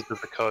was Wizards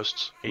of the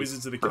Coast.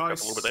 Wizards of the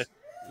Coast.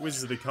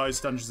 Wizards of the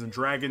Coast, Dungeons and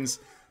Dragons.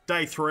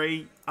 Day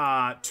 3,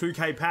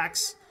 2K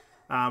packs,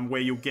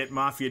 where you'll get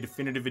Mafia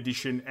Definitive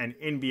Edition and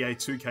NBA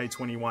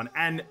 2K21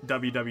 and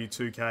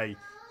WW2K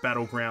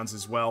Battlegrounds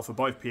as well for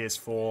both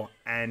PS4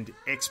 and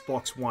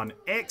Xbox One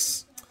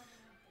X.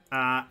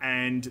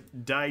 And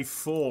day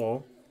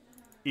 4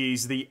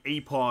 is the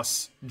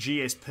EPOS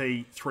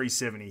GSP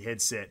 370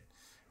 headset.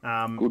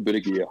 Good bit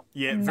of gear.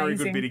 Yeah, very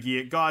good bit of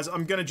gear. Guys,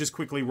 I'm going to just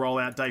quickly roll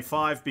out day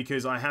 5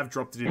 because I have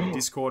dropped it in the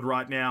Discord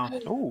right now.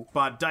 Ooh.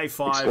 But day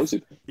 5,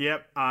 Exclusive.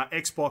 Yep,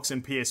 Xbox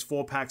and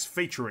PS4 packs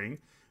featuring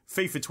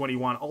FIFA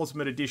 21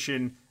 Ultimate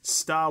Edition,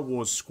 Star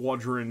Wars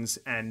Squadrons,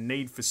 and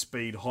Need for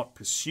Speed Hot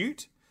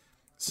Pursuit.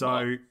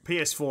 So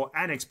PS4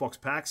 and Xbox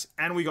packs.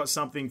 And we got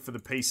something for the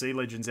PC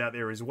legends out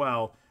there as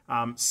well.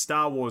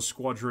 Star Wars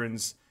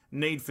Squadrons,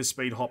 Need for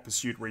Speed Hot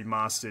Pursuit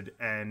Remastered,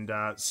 and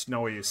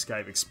Snowy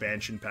Escape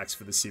expansion packs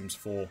for The Sims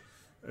 4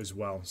 as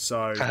well.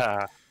 So,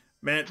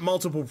 man,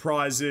 multiple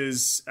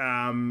prizes,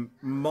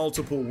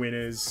 multiple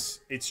winners.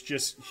 It's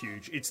just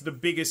huge. It's the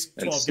biggest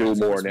 12 And still games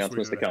more Christmas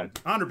announcements we've to ever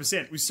had.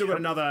 100%. We've still got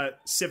another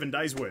 7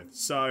 days worth.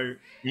 So,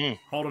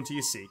 hold on to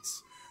your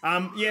seats.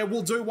 Yeah,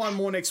 we'll do one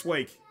more next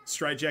week.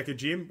 Straight Jacket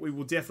Jim. We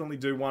will definitely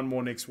do one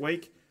more next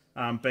week,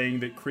 being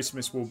that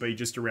Christmas will be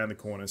just around the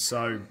corner.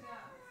 So,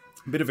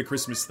 a bit of a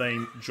Christmas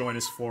theme. Join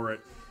us for it.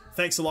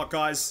 Thanks a lot,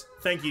 guys.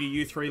 Thank you to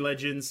you 3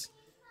 legends.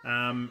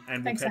 And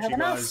we'll catch you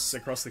guys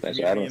across the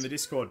community in the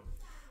Discord.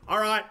 All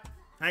right.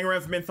 Hang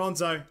around for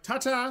Menthonzo.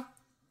 Ta-ta.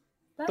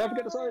 Don't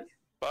forget to say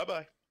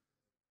Bye-bye.